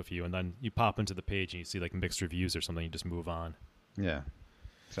can stick with you, and then you pop into the page and you see like mixed reviews or something, you just move on. Yeah,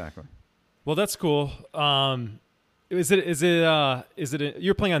 exactly. Well, that's cool. You're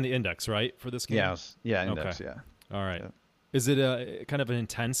playing on the Index, right, for this game? Yeah, Index. Okay. Yeah. All right. Yeah. Is it a kind of an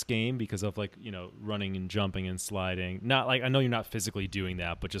intense game because of like running and jumping and sliding? Not like I know you're not physically doing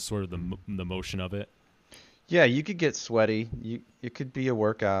that, but just sort of the motion of it. Yeah, you could get sweaty. It could be a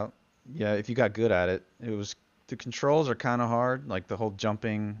workout. Yeah, if you got good at it. The controls are kind of hard, like the whole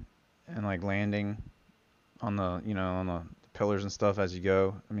jumping and like landing on the pillars and stuff as you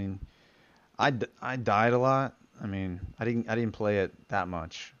go. I mean, I died a lot. I mean, I didn't play it that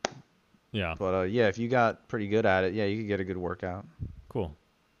much. Yeah. But if you got pretty good at it, you could get a good workout. Cool.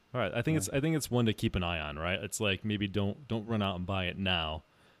 All right. I think it's one to keep an eye on, right? It's like maybe don't run out and buy it now,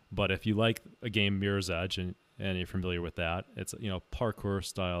 but if you like a game Mirror's Edge and you're familiar with that, it's parkour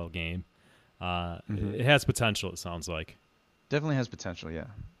style game. It has potential. It sounds like. Definitely has potential. Yeah.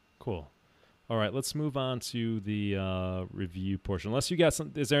 Cool. All right. Let's move on to the review portion. Unless you got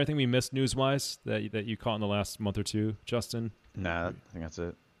some, is there anything we missed news wise that you caught in the last month or two, Justin? Nah, I think that's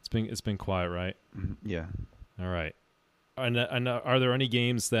it. It's been quiet, right? Yeah. All right. And are there any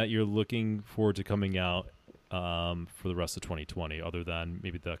games that you're looking forward to coming out for the rest of 2020, other than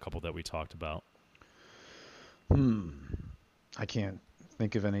maybe the couple that we talked about? I can't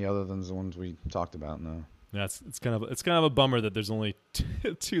think of any other than the ones we talked about. No. It's kind of a bummer that there's only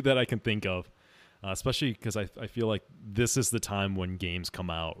two that I can think of. especially because I feel like this is the time when games come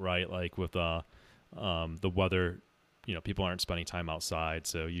out, right? Like with the weather, people aren't spending time outside,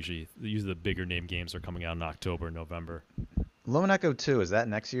 so usually the bigger name games are coming out in October, November. Lone Echo 2, is that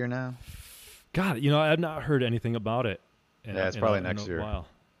next year now? God, I've not heard anything about it. Yeah, it's probably next year. While.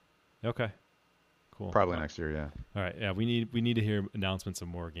 Okay, cool. Probably next year, yeah. All right, yeah, we need to hear announcements of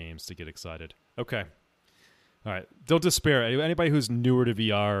more games to get excited. Okay. All right, don't despair. Anybody who's newer to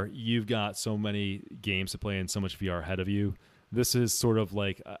VR, you've got so many games to play and so much VR ahead of you. This is sort of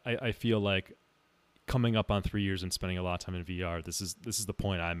like I feel like coming up on 3 years and spending a lot of time in VR. This is the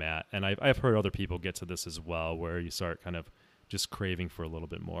point I'm at, and I've heard other people get to this as well, where you start kind of just craving for a little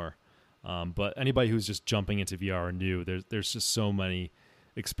bit more. But anybody who's just jumping into VR or new, there's just so many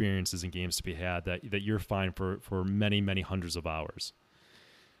experiences and games to be had that you're fine for many, many hundreds of hours.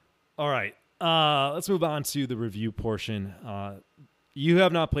 All right. Let's move on to the review portion. You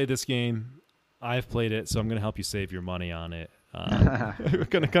have not played this game. I've played it, so I'm going to help you save your money on it. We're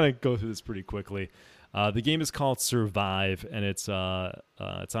going to kind of go through this pretty quickly. The game is called Survive, and it's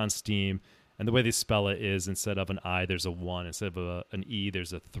on Steam. And the way they spell it is instead of an I, there's a 1. Instead of an E,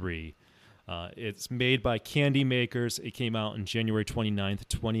 there's a 3. It's made by Candy Makers. It came out on January 29th,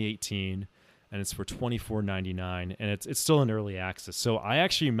 2018. And it's for $24.99, and it's still in early access. So I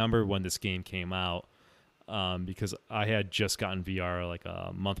actually remember when this game came out because I had just gotten VR like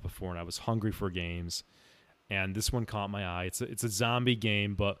a month before, and I was hungry for games. And this one caught my eye. It's a zombie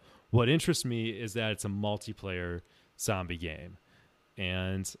game, but what interests me is that it's a multiplayer zombie game.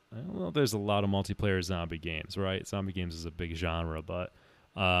 And well, there's a lot of multiplayer zombie games, right? Zombie games is a big genre, but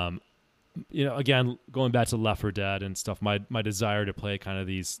again, going back to Left 4 Dead and stuff, my desire to play kind of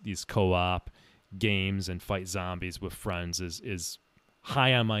these co-op games and fight zombies with friends is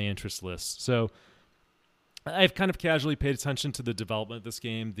high on my interest list. So I've kind of casually paid attention to the development of this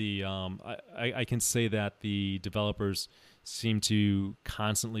game. I can say that the developers seem to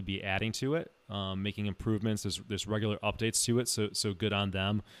constantly be adding to it, making improvements. There's regular updates to it, so good on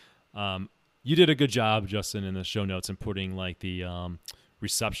them. You did a good job, Justin, in the show notes and putting like the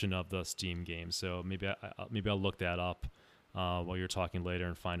reception of the Steam game. So maybe I'll look that up while you're talking later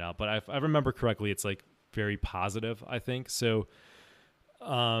and find out. But if I remember correctly, it's like very positive, I think. So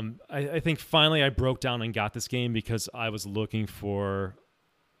I think finally I broke down and got this game because I was looking for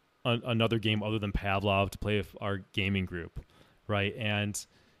another game other than Pavlov to play with our gaming group, right? And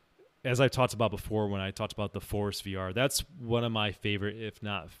as I've talked about before, when I talked about the Forest VR, that's one of my favorite, if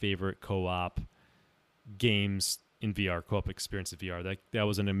not favorite, co-op games in VR, co-op experience in VR. That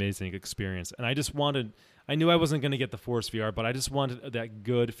was an amazing experience. And I knew I wasn't going to get the Forest VR, but I just wanted that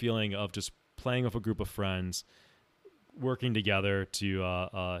good feeling of just playing with a group of friends, working together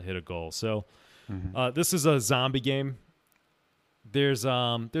to hit a goal. So this is a zombie game. There's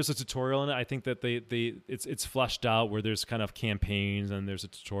a tutorial in it. I think that it's fleshed out where there's kind of campaigns and there's a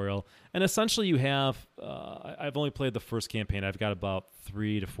tutorial. And essentially you have I've only played the first campaign. I've got about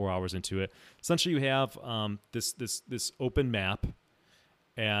 3 to 4 hours into it. Essentially you have this open map,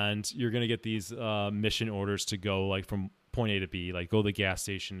 and you're going to get these mission orders to go like from point A to B, like go to the gas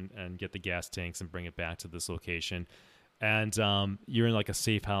station and get the gas tanks and bring it back to this location. And you're in like a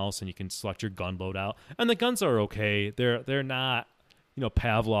safe house, and you can select your gun loadout. And the guns are okay. They're not,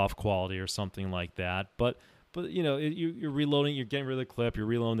 Pavlov quality or something like that. But you're reloading. You're getting rid of the clip. You're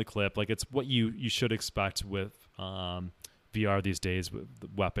reloading the clip. Like it's what you should expect with VR these days with the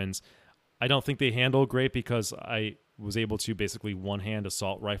weapons. I don't think they handle great because I was able to basically one-hand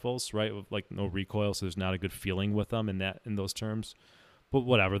assault rifles, right, with like no recoil. So there's not a good feeling with them in those terms. But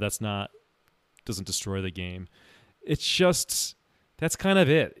whatever. Doesn't destroy the game. It's just, that's kind of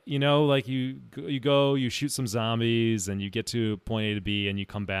it, like you go, you shoot some zombies, and you get to point A to B, and you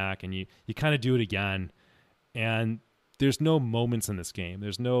come back, and you kind of do it again. And there's no moments in this game.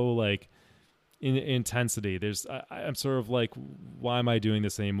 There's no like intensity. I'm sort of like, why am I doing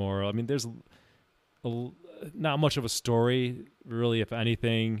this anymore? I mean, there's not much of a story, really, if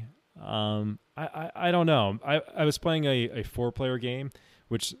anything. I don't know. I was playing a 4-player game,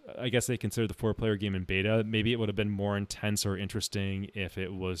 which I guess they consider the 4-player game in beta. Maybe it would have been more intense or interesting if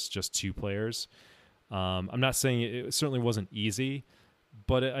it was just 2 players. I'm not saying it certainly wasn't easy,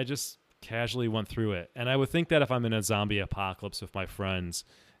 but I just casually went through it. And I would think that if I'm in a zombie apocalypse with my friends,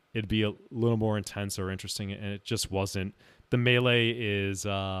 it'd be a little more intense or interesting, and it just wasn't. The melee is,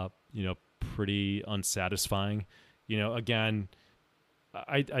 pretty unsatisfying. Again,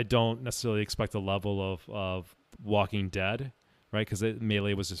 I don't necessarily expect the level of Walking Dead, right? Because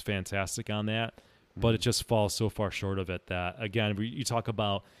melee was just fantastic on that, but it just falls so far short of it that, again, you talk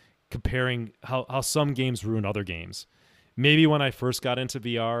about comparing how some games ruin other games. maybe when I first got into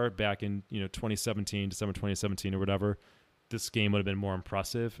VR back in 2017, December 2017 or whatever, this game would have been more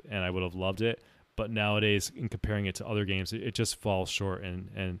impressive and I would have loved it. But nowadays, in comparing it to other games, it just falls short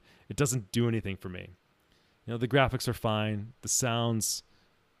and it doesn't do anything for me. The graphics are fine. The sounds,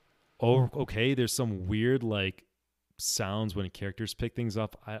 okay. There's some weird like sounds when characters pick things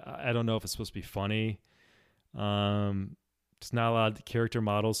up. I don't know if it's supposed to be funny. It's not a lot of character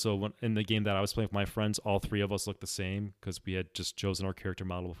models. So when, in the game that I was playing with my friends, all three of us looked the same because we had just chosen our character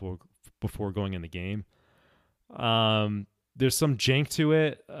model before going in the game. There's some jank to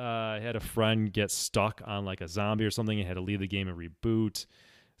it. I had a friend get stuck on like a zombie or something and had to leave the game and reboot.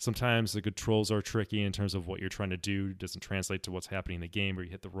 Sometimes the controls are tricky in terms of what you're trying to do. It doesn't translate to what's happening in the game, or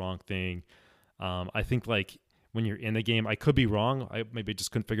you hit the wrong thing. I think like when you're in the game, I could be wrong. I maybe just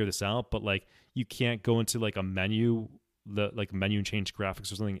couldn't figure this out, but like you can't go into like a menu, menu and change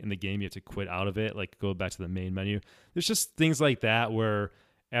graphics or something in the game. You have to quit out of it, like go back to the main menu. There's just things like that where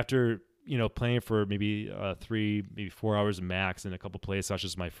after playing for maybe 3, maybe 4 hours max in a couple play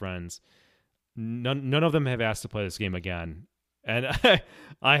sessions with my friends, none of them have asked to play this game again. And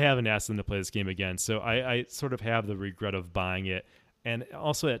I haven't asked them to play this game again. So I sort of have the regret of buying it. And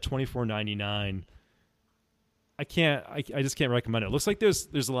also at $24.99, I just can't recommend it. It looks like there's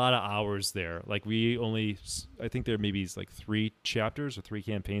a lot of hours there. Like I think there maybe is like 3 chapters or 3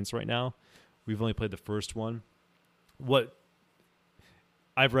 campaigns right now. We've only played the first one. What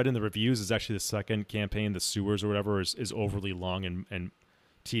I've read in the reviews is actually the second campaign, the sewers or whatever, is overly long and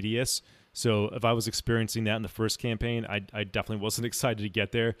tedious. So if I was experiencing that in the first campaign, I definitely wasn't excited to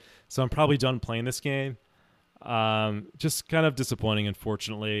get there. So I'm probably done playing this game. Just kind of disappointing,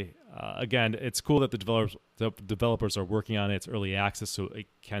 unfortunately. Again, it's cool that the developers are working on it. It's early access, so it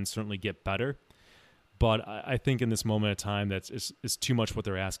can certainly get better. But I think in this moment of time, it's too much what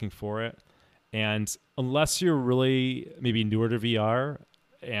they're asking for it. And unless you're really maybe newer to VR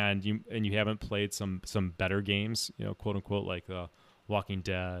and you haven't played some better games, quote unquote, like Walking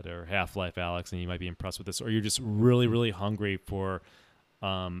Dead or Half-Life Alyx, and you might be impressed with this, or you're just really, really hungry for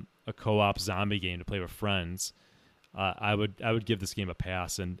a co-op zombie game to play with friends, I would give this game a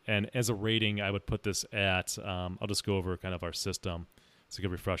pass. And as a rating, I would put this at I'll just go over kind of our system. It's a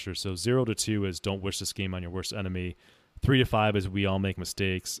good refresher. So 0 to 2 is don't wish this game on your worst enemy. 3 to 5 is we all make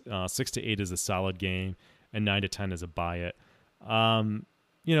mistakes. 6 to 8 is a solid game, and 9 to 10 is a buy it.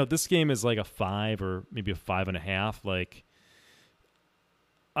 This game is like a 5 or maybe a 5.5. Like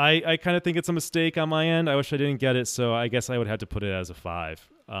I kind of think it's a mistake on my end. I wish I didn't get it, so I guess I would have to put it as a 5.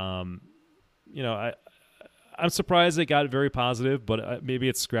 I'm surprised it got very positive, but maybe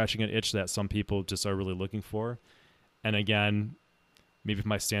it's scratching an itch that some people just are really looking for. And again, maybe if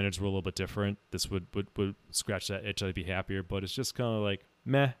my standards were a little bit different, this would scratch that itch. I'd be happier, but it's just kind of like,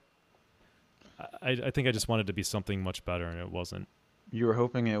 meh. I think I just wanted to be something much better, and it wasn't. You were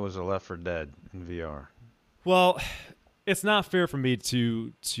hoping it was a Left 4 Dead in VR. Well, it's not fair for me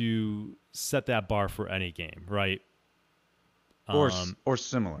to set that bar for any game, right? Or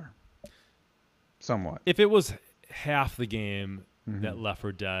similar. Somewhat. If it was half the game Mm-hmm. that Left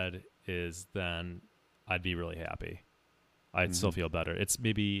 4 Dead is, then I'd be really happy. I'd still feel better. It's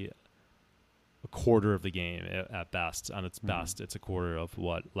maybe a quarter of the game at best. On its best, it's a quarter of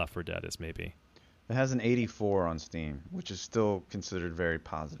what Left 4 Dead is maybe. It has an 84 on Steam, which is still considered very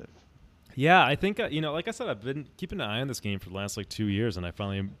positive. Yeah, I think, like I said, I've been keeping an eye on this game for the last 2 years, and I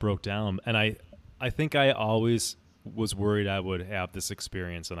finally broke down. And I think I always was worried I would have this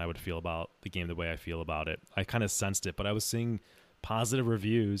experience and I would feel about the game the way I feel about it. I kind of sensed it, but I was seeing positive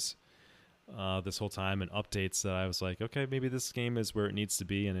reviews this whole time and updates that I was like, okay, maybe this game is where it needs to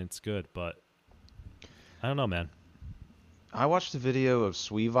be and it's good, but I don't know, man. I watched a video of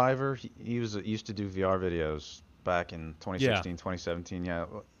Sweeviver. He used to do VR videos back in 2016, 2017. Yeah,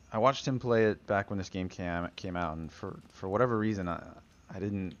 I watched him play it back when this game came out, and for whatever reason, I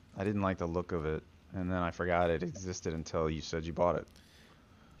didn't like the look of it, and then I forgot it existed until you said you bought it.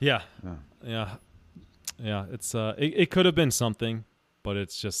 Yeah. It's it could have been something, but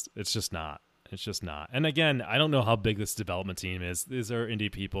it's just not. It's just not. And again, I don't know how big this development team is. These are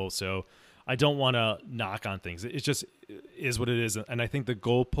indie people, so I don't want to knock on things. It just is what it is, and I think the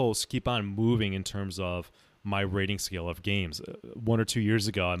goalposts keep on moving in terms of my rating scale of games. 1 or 2 years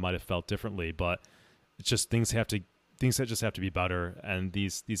ago, I might have felt differently, but it's just things that just have to be better. And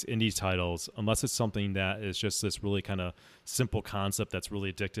these indie titles, unless it's something that is just this really kind of simple concept that's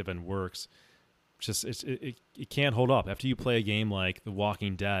really addictive and works, just it can't hold up. After you play a game like The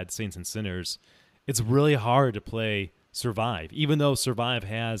Walking Dead, Saints and Sinners, it's really hard to play Survive, even though Survive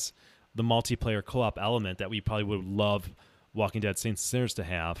has the multiplayer co-op element that we probably would love Walking Dead, Saints and Sinners to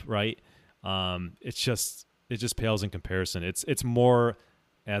have, right? It's it just pales in comparison. It's more,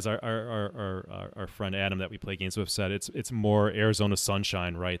 as our friend Adam that we play games with said, it's more Arizona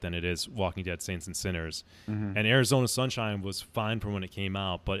Sunshine, right, than it is Walking Dead Saints and Sinners. Hmm. And Arizona Sunshine was fine for when it came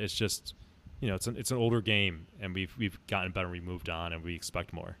out, but it's just, it's an older game, and we've gotten better, we moved on, and we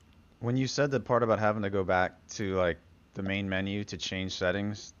expect more. When you said the part about having to go back to like the main menu to change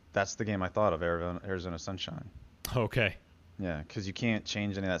settings, that's the game I thought of, Arizona Sunshine. Okay. Yeah, because you can't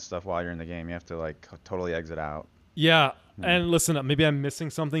change any of that stuff while you're in the game. You have to like totally exit out. Yeah, Hmm. and listen, maybe I'm missing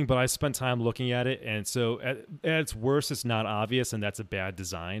something, but I spent time looking at it, and so at its worst, it's not obvious, and that's a bad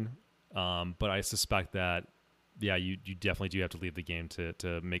design. But I suspect that, yeah, you definitely do have to leave the game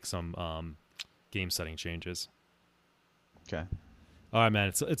to make some game setting changes. Okay. All right,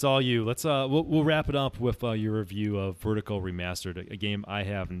 man, it's all you. Let's we'll wrap it up with your review of Vertigo Remastered, a game I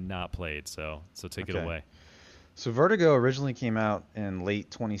have not played. So take it Okay. away. So Vertigo originally came out in late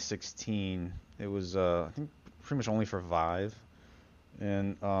 2016. It was I think pretty much only for Vive,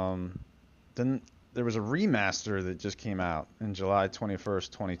 and then there was a remaster that just came out in July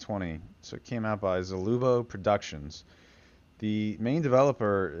 21st, 2020. So it came out by Zalubo Productions. The main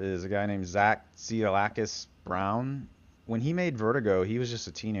developer is a guy named Zach Zialakis Brown. When he made Vertigo, he was just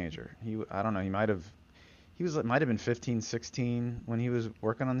a teenager. I don't know, might have been 15, 16 when he was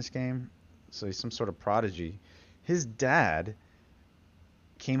working on this game. So he's some sort of prodigy. His dad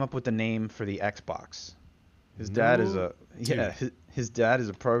came up with the name for the Xbox. His dad is No, yeah, dude, his dad is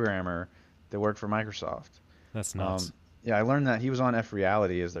a programmer that worked for Microsoft. that's Um, nuts. yeah, I learned that he was on F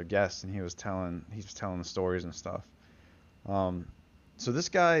Reality as their guest, and he was telling the stories and stuff. Um, so this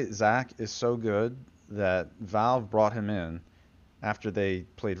guy Zach is so good that Valve brought him in after they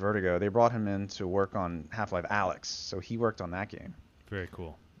played Vertigo. They brought him in to work on Half-Life Alyx, so he worked on that game. Very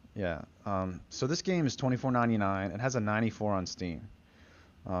cool. Yeah. So this game is $24.99. It has a 94 on Steam.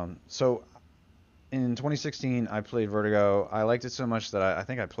 So in 2016, I played Vertigo. I liked it so much that I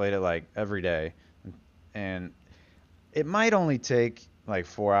think I played it like every day, and it might only take like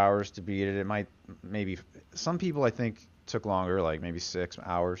 4 hours to beat it. It might maybe some people I think took longer, like maybe 6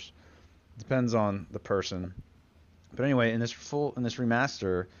 hours. Depends on the person. But anyway, in this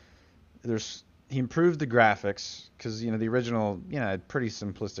remaster, there's he improved the graphics because the original had pretty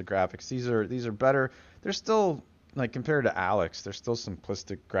simplistic graphics. These are better. They're still like compared to Alex, they're still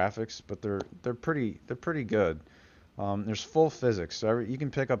simplistic graphics, but they're pretty good. There's full physics, so you can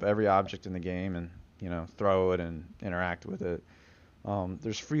pick up every object in the game and throw it and interact with it.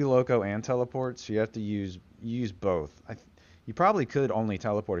 There's free loco and teleport, so you have to use both. You probably could only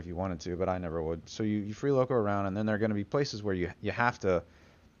teleport if you wanted to, but I never would. So you free loco around, and then there are going to be places where you have to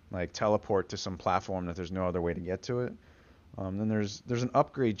like teleport to some platform that there's no other way to get to it. Then there's an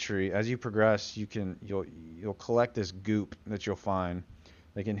upgrade tree. As you progress, you'll collect this goop that you'll find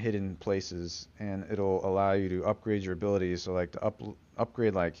like in hidden places, and it'll allow you to upgrade your abilities. So like to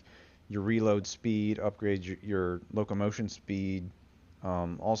upgrade like your reload speed, upgrade your locomotion speed,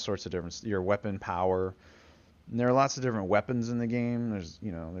 all sorts of different your weapon power. And there are lots of different weapons in the game. There's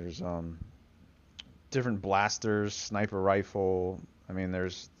different blasters, sniper rifle. I mean,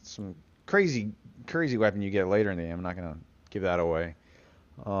 there's some crazy weapon you get later in the game. I'm not gonna give that away.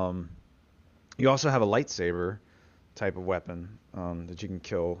 Um, you also have a lightsaber type of weapon that you can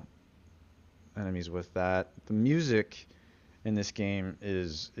kill enemies with. That the music in this game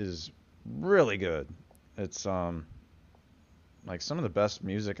is really good. It's like some of the best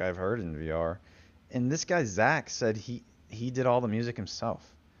music I've heard in VR. And this guy Zach said he did all the music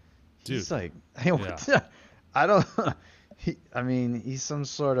himself. Dude. He's like, hey, Yeah. I don't. I mean, he's some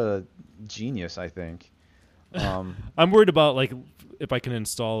sort of genius, I think. I'm worried about like if I can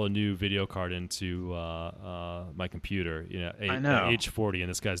install a new video card into my computer. I At know. age 40, and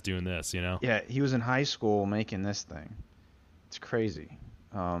this guy's doing this. Yeah, he was in high school making this thing. It's crazy.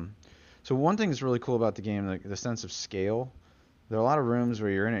 So one thing that's really cool about the game, the sense of scale. There are a lot of rooms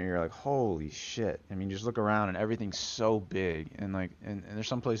where you're in it and you're like, holy shit. I mean, you just look around and everything's so big. And and there's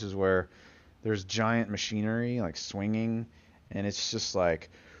some places where there's giant machinery like swinging, and it's just like,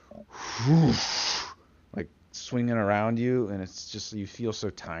 like swinging around you, and it's just you feel so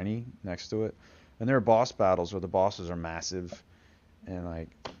tiny next to it. And there are boss battles where the bosses are massive, and like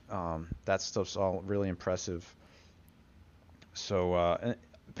that stuff's all really impressive. So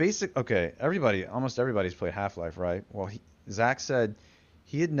okay, almost everybody's played Half-Life, right? Well, Zach said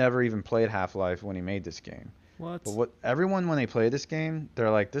he had never even played Half-Life when he made this game. What? But everyone when they play this game,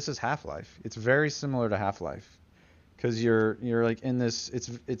 they're like, this is Half-Life. It's very similar to Half-Life, because you're like in this.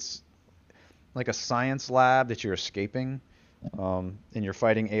 It's like a science lab that you're escaping, and you're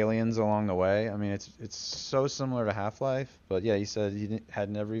fighting aliens along the way. I mean, it's so similar to Half-Life. But yeah, he said had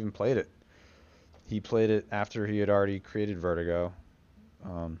never even played it. He played it after he had already created Vertigo.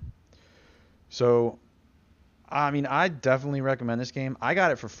 Um, so, I mean, I definitely recommend this game. I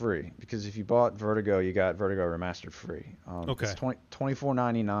got it for free because if you bought Vertigo, you got Vertigo Remastered free. Okay. It's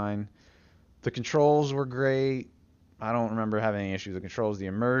 $24.99. The controls were great. I don't remember having any issues with the controls. The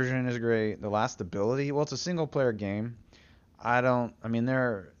immersion is great. The last ability, well, it's a single player game. I mean,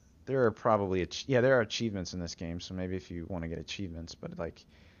 there are probably, there are achievements in this game, so maybe if you want to get achievements, but like,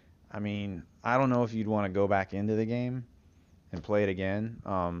 I mean, I don't know if you'd want to go back into the game and play it again.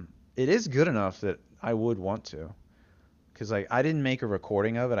 It is good enough that I would want to, because like I didn't make a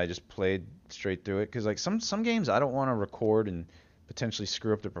recording of it. I just played straight through it. Because like some games I don't want to record and potentially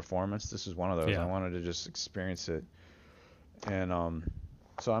screw up the performance. This is one of those. Yeah. I wanted to just experience it, and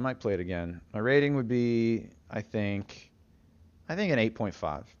so I might play it again. My rating would be, I think an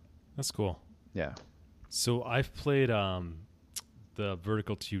 8.5. That's cool. Yeah. So I've played the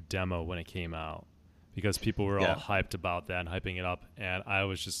Vertical 2 demo when it came out because people were all hyped about that and hyping it up, and I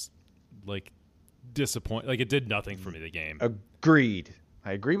was just like disappointed. Like it did nothing for me, the game. Agreed.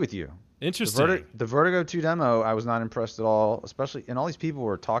 I agree with you. Interesting. The Vertigo 2 demo, I was not impressed at all, especially, and all these people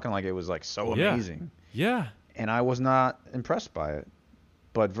were talking like it was like so amazing. Yeah. And I was not impressed by it.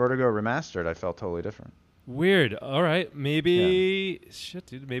 But Vertigo Remastered, I felt totally different. Weird. All right. Maybe shit,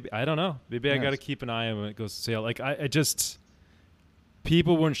 dude. Maybe I don't know. Maybe I Yes. got to keep an eye on when it goes to sale. Like I just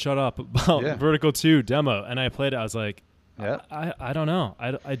people wouldn't shut up about Vertical 2 demo, and I played it. I was like, I don't know.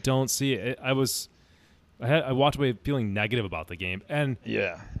 I don't see it. I walked away feeling negative about the game, and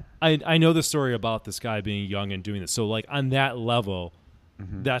I know the story about this guy being young and doing this. So like on that level,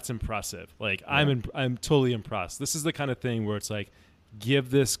 that's impressive. Like I'm totally impressed. This is the kind of thing where it's like,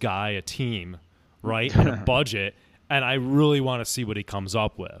 give this guy a team, right, and a budget, and I really want to see what he comes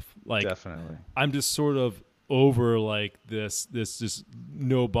up with. Like, definitely. I'm just sort of over like this just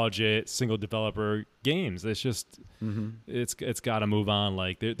no budget single developer games. It's just it's got to move on.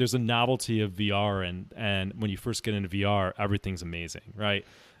 Like there's a novelty of VR, and when you first get into VR, everything's amazing, right?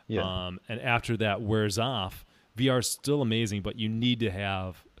 Yeah. And after that wears off, VR is still amazing, but you need to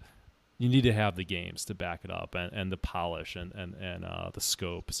have the games to back it up and the polish and the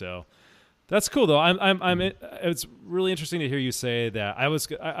scope. So that's cool though. It's really interesting to hear you say that. I was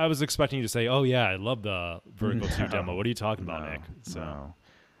expecting you to say, "Oh yeah, I love the Vertigo 2 demo." What are you talking about, Nick? No.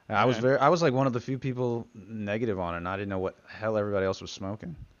 I was like one of the few people negative on it, and I didn't know what hell everybody else was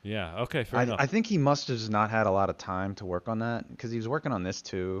smoking. Yeah. Okay. Fair enough. I think he must have just not had a lot of time to work on that because he was working on this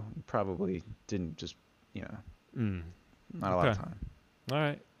too. He probably didn't just, not a lot of time. All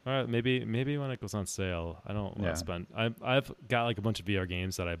right. Maybe when it goes on sale, I don't want to spend. I've got like a bunch of VR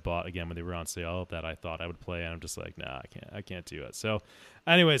games that I bought again when they were on sale that I thought I would play, and I'm just like, nah, I can't do it. So,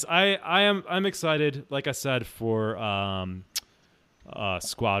 anyways, I'm excited. Like I said, for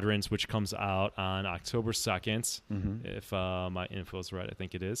Squadrons, which comes out on October 2nd, if my info is right, I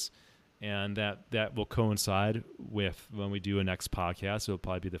think it is, and that will coincide with when we do a next podcast. It'll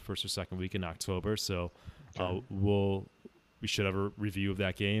probably be the first or second week in October. So, we should have a review of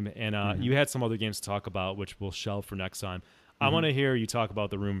that game. And you had some other games to talk about, which we'll shelve for next time. I want to hear you talk about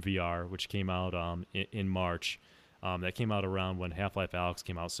the Room VR, which came out in March. That came out around when Half-Life Alyx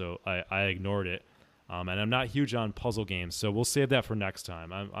came out, so I ignored it. And I'm not huge on puzzle games, so we'll save that for next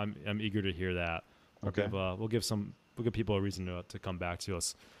time. I'm eager to hear that. We'll give people a reason to come back to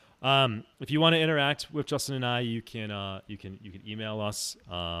us. If you want to interact with Justin and I, you can email us.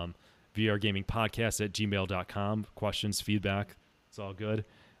 VRGamingPodcast@gmail.com. Questions, feedback, it's all good.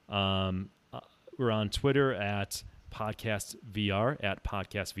 We're on Twitter at PodcastVR,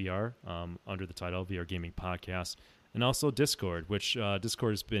 under the title VR Gaming Podcast, and also Discord, which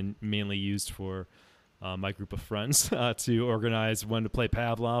Discord has been mainly used for my group of friends to organize when to play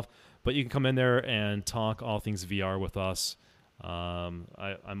Pavlov. But you can come in there and talk all things VR with us.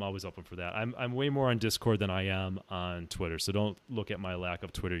 I'm always open for that. I'm way more on Discord than I am on Twitter, so don't look at my lack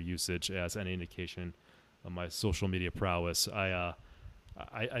of Twitter usage as any indication of my social media prowess. I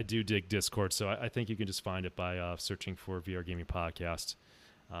do dig Discord, so I think you can just find it by searching for VR Gaming Podcast.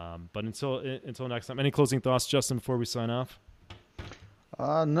 But until next time, any closing thoughts, Justin, before we sign off?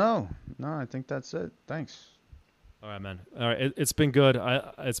 No, I think that's it. Thanks. All right, man. All right, it's been good.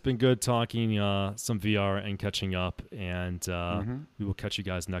 It's been good talking some VR and catching up, and we will catch you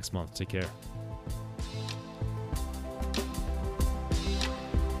guys next month. Take care.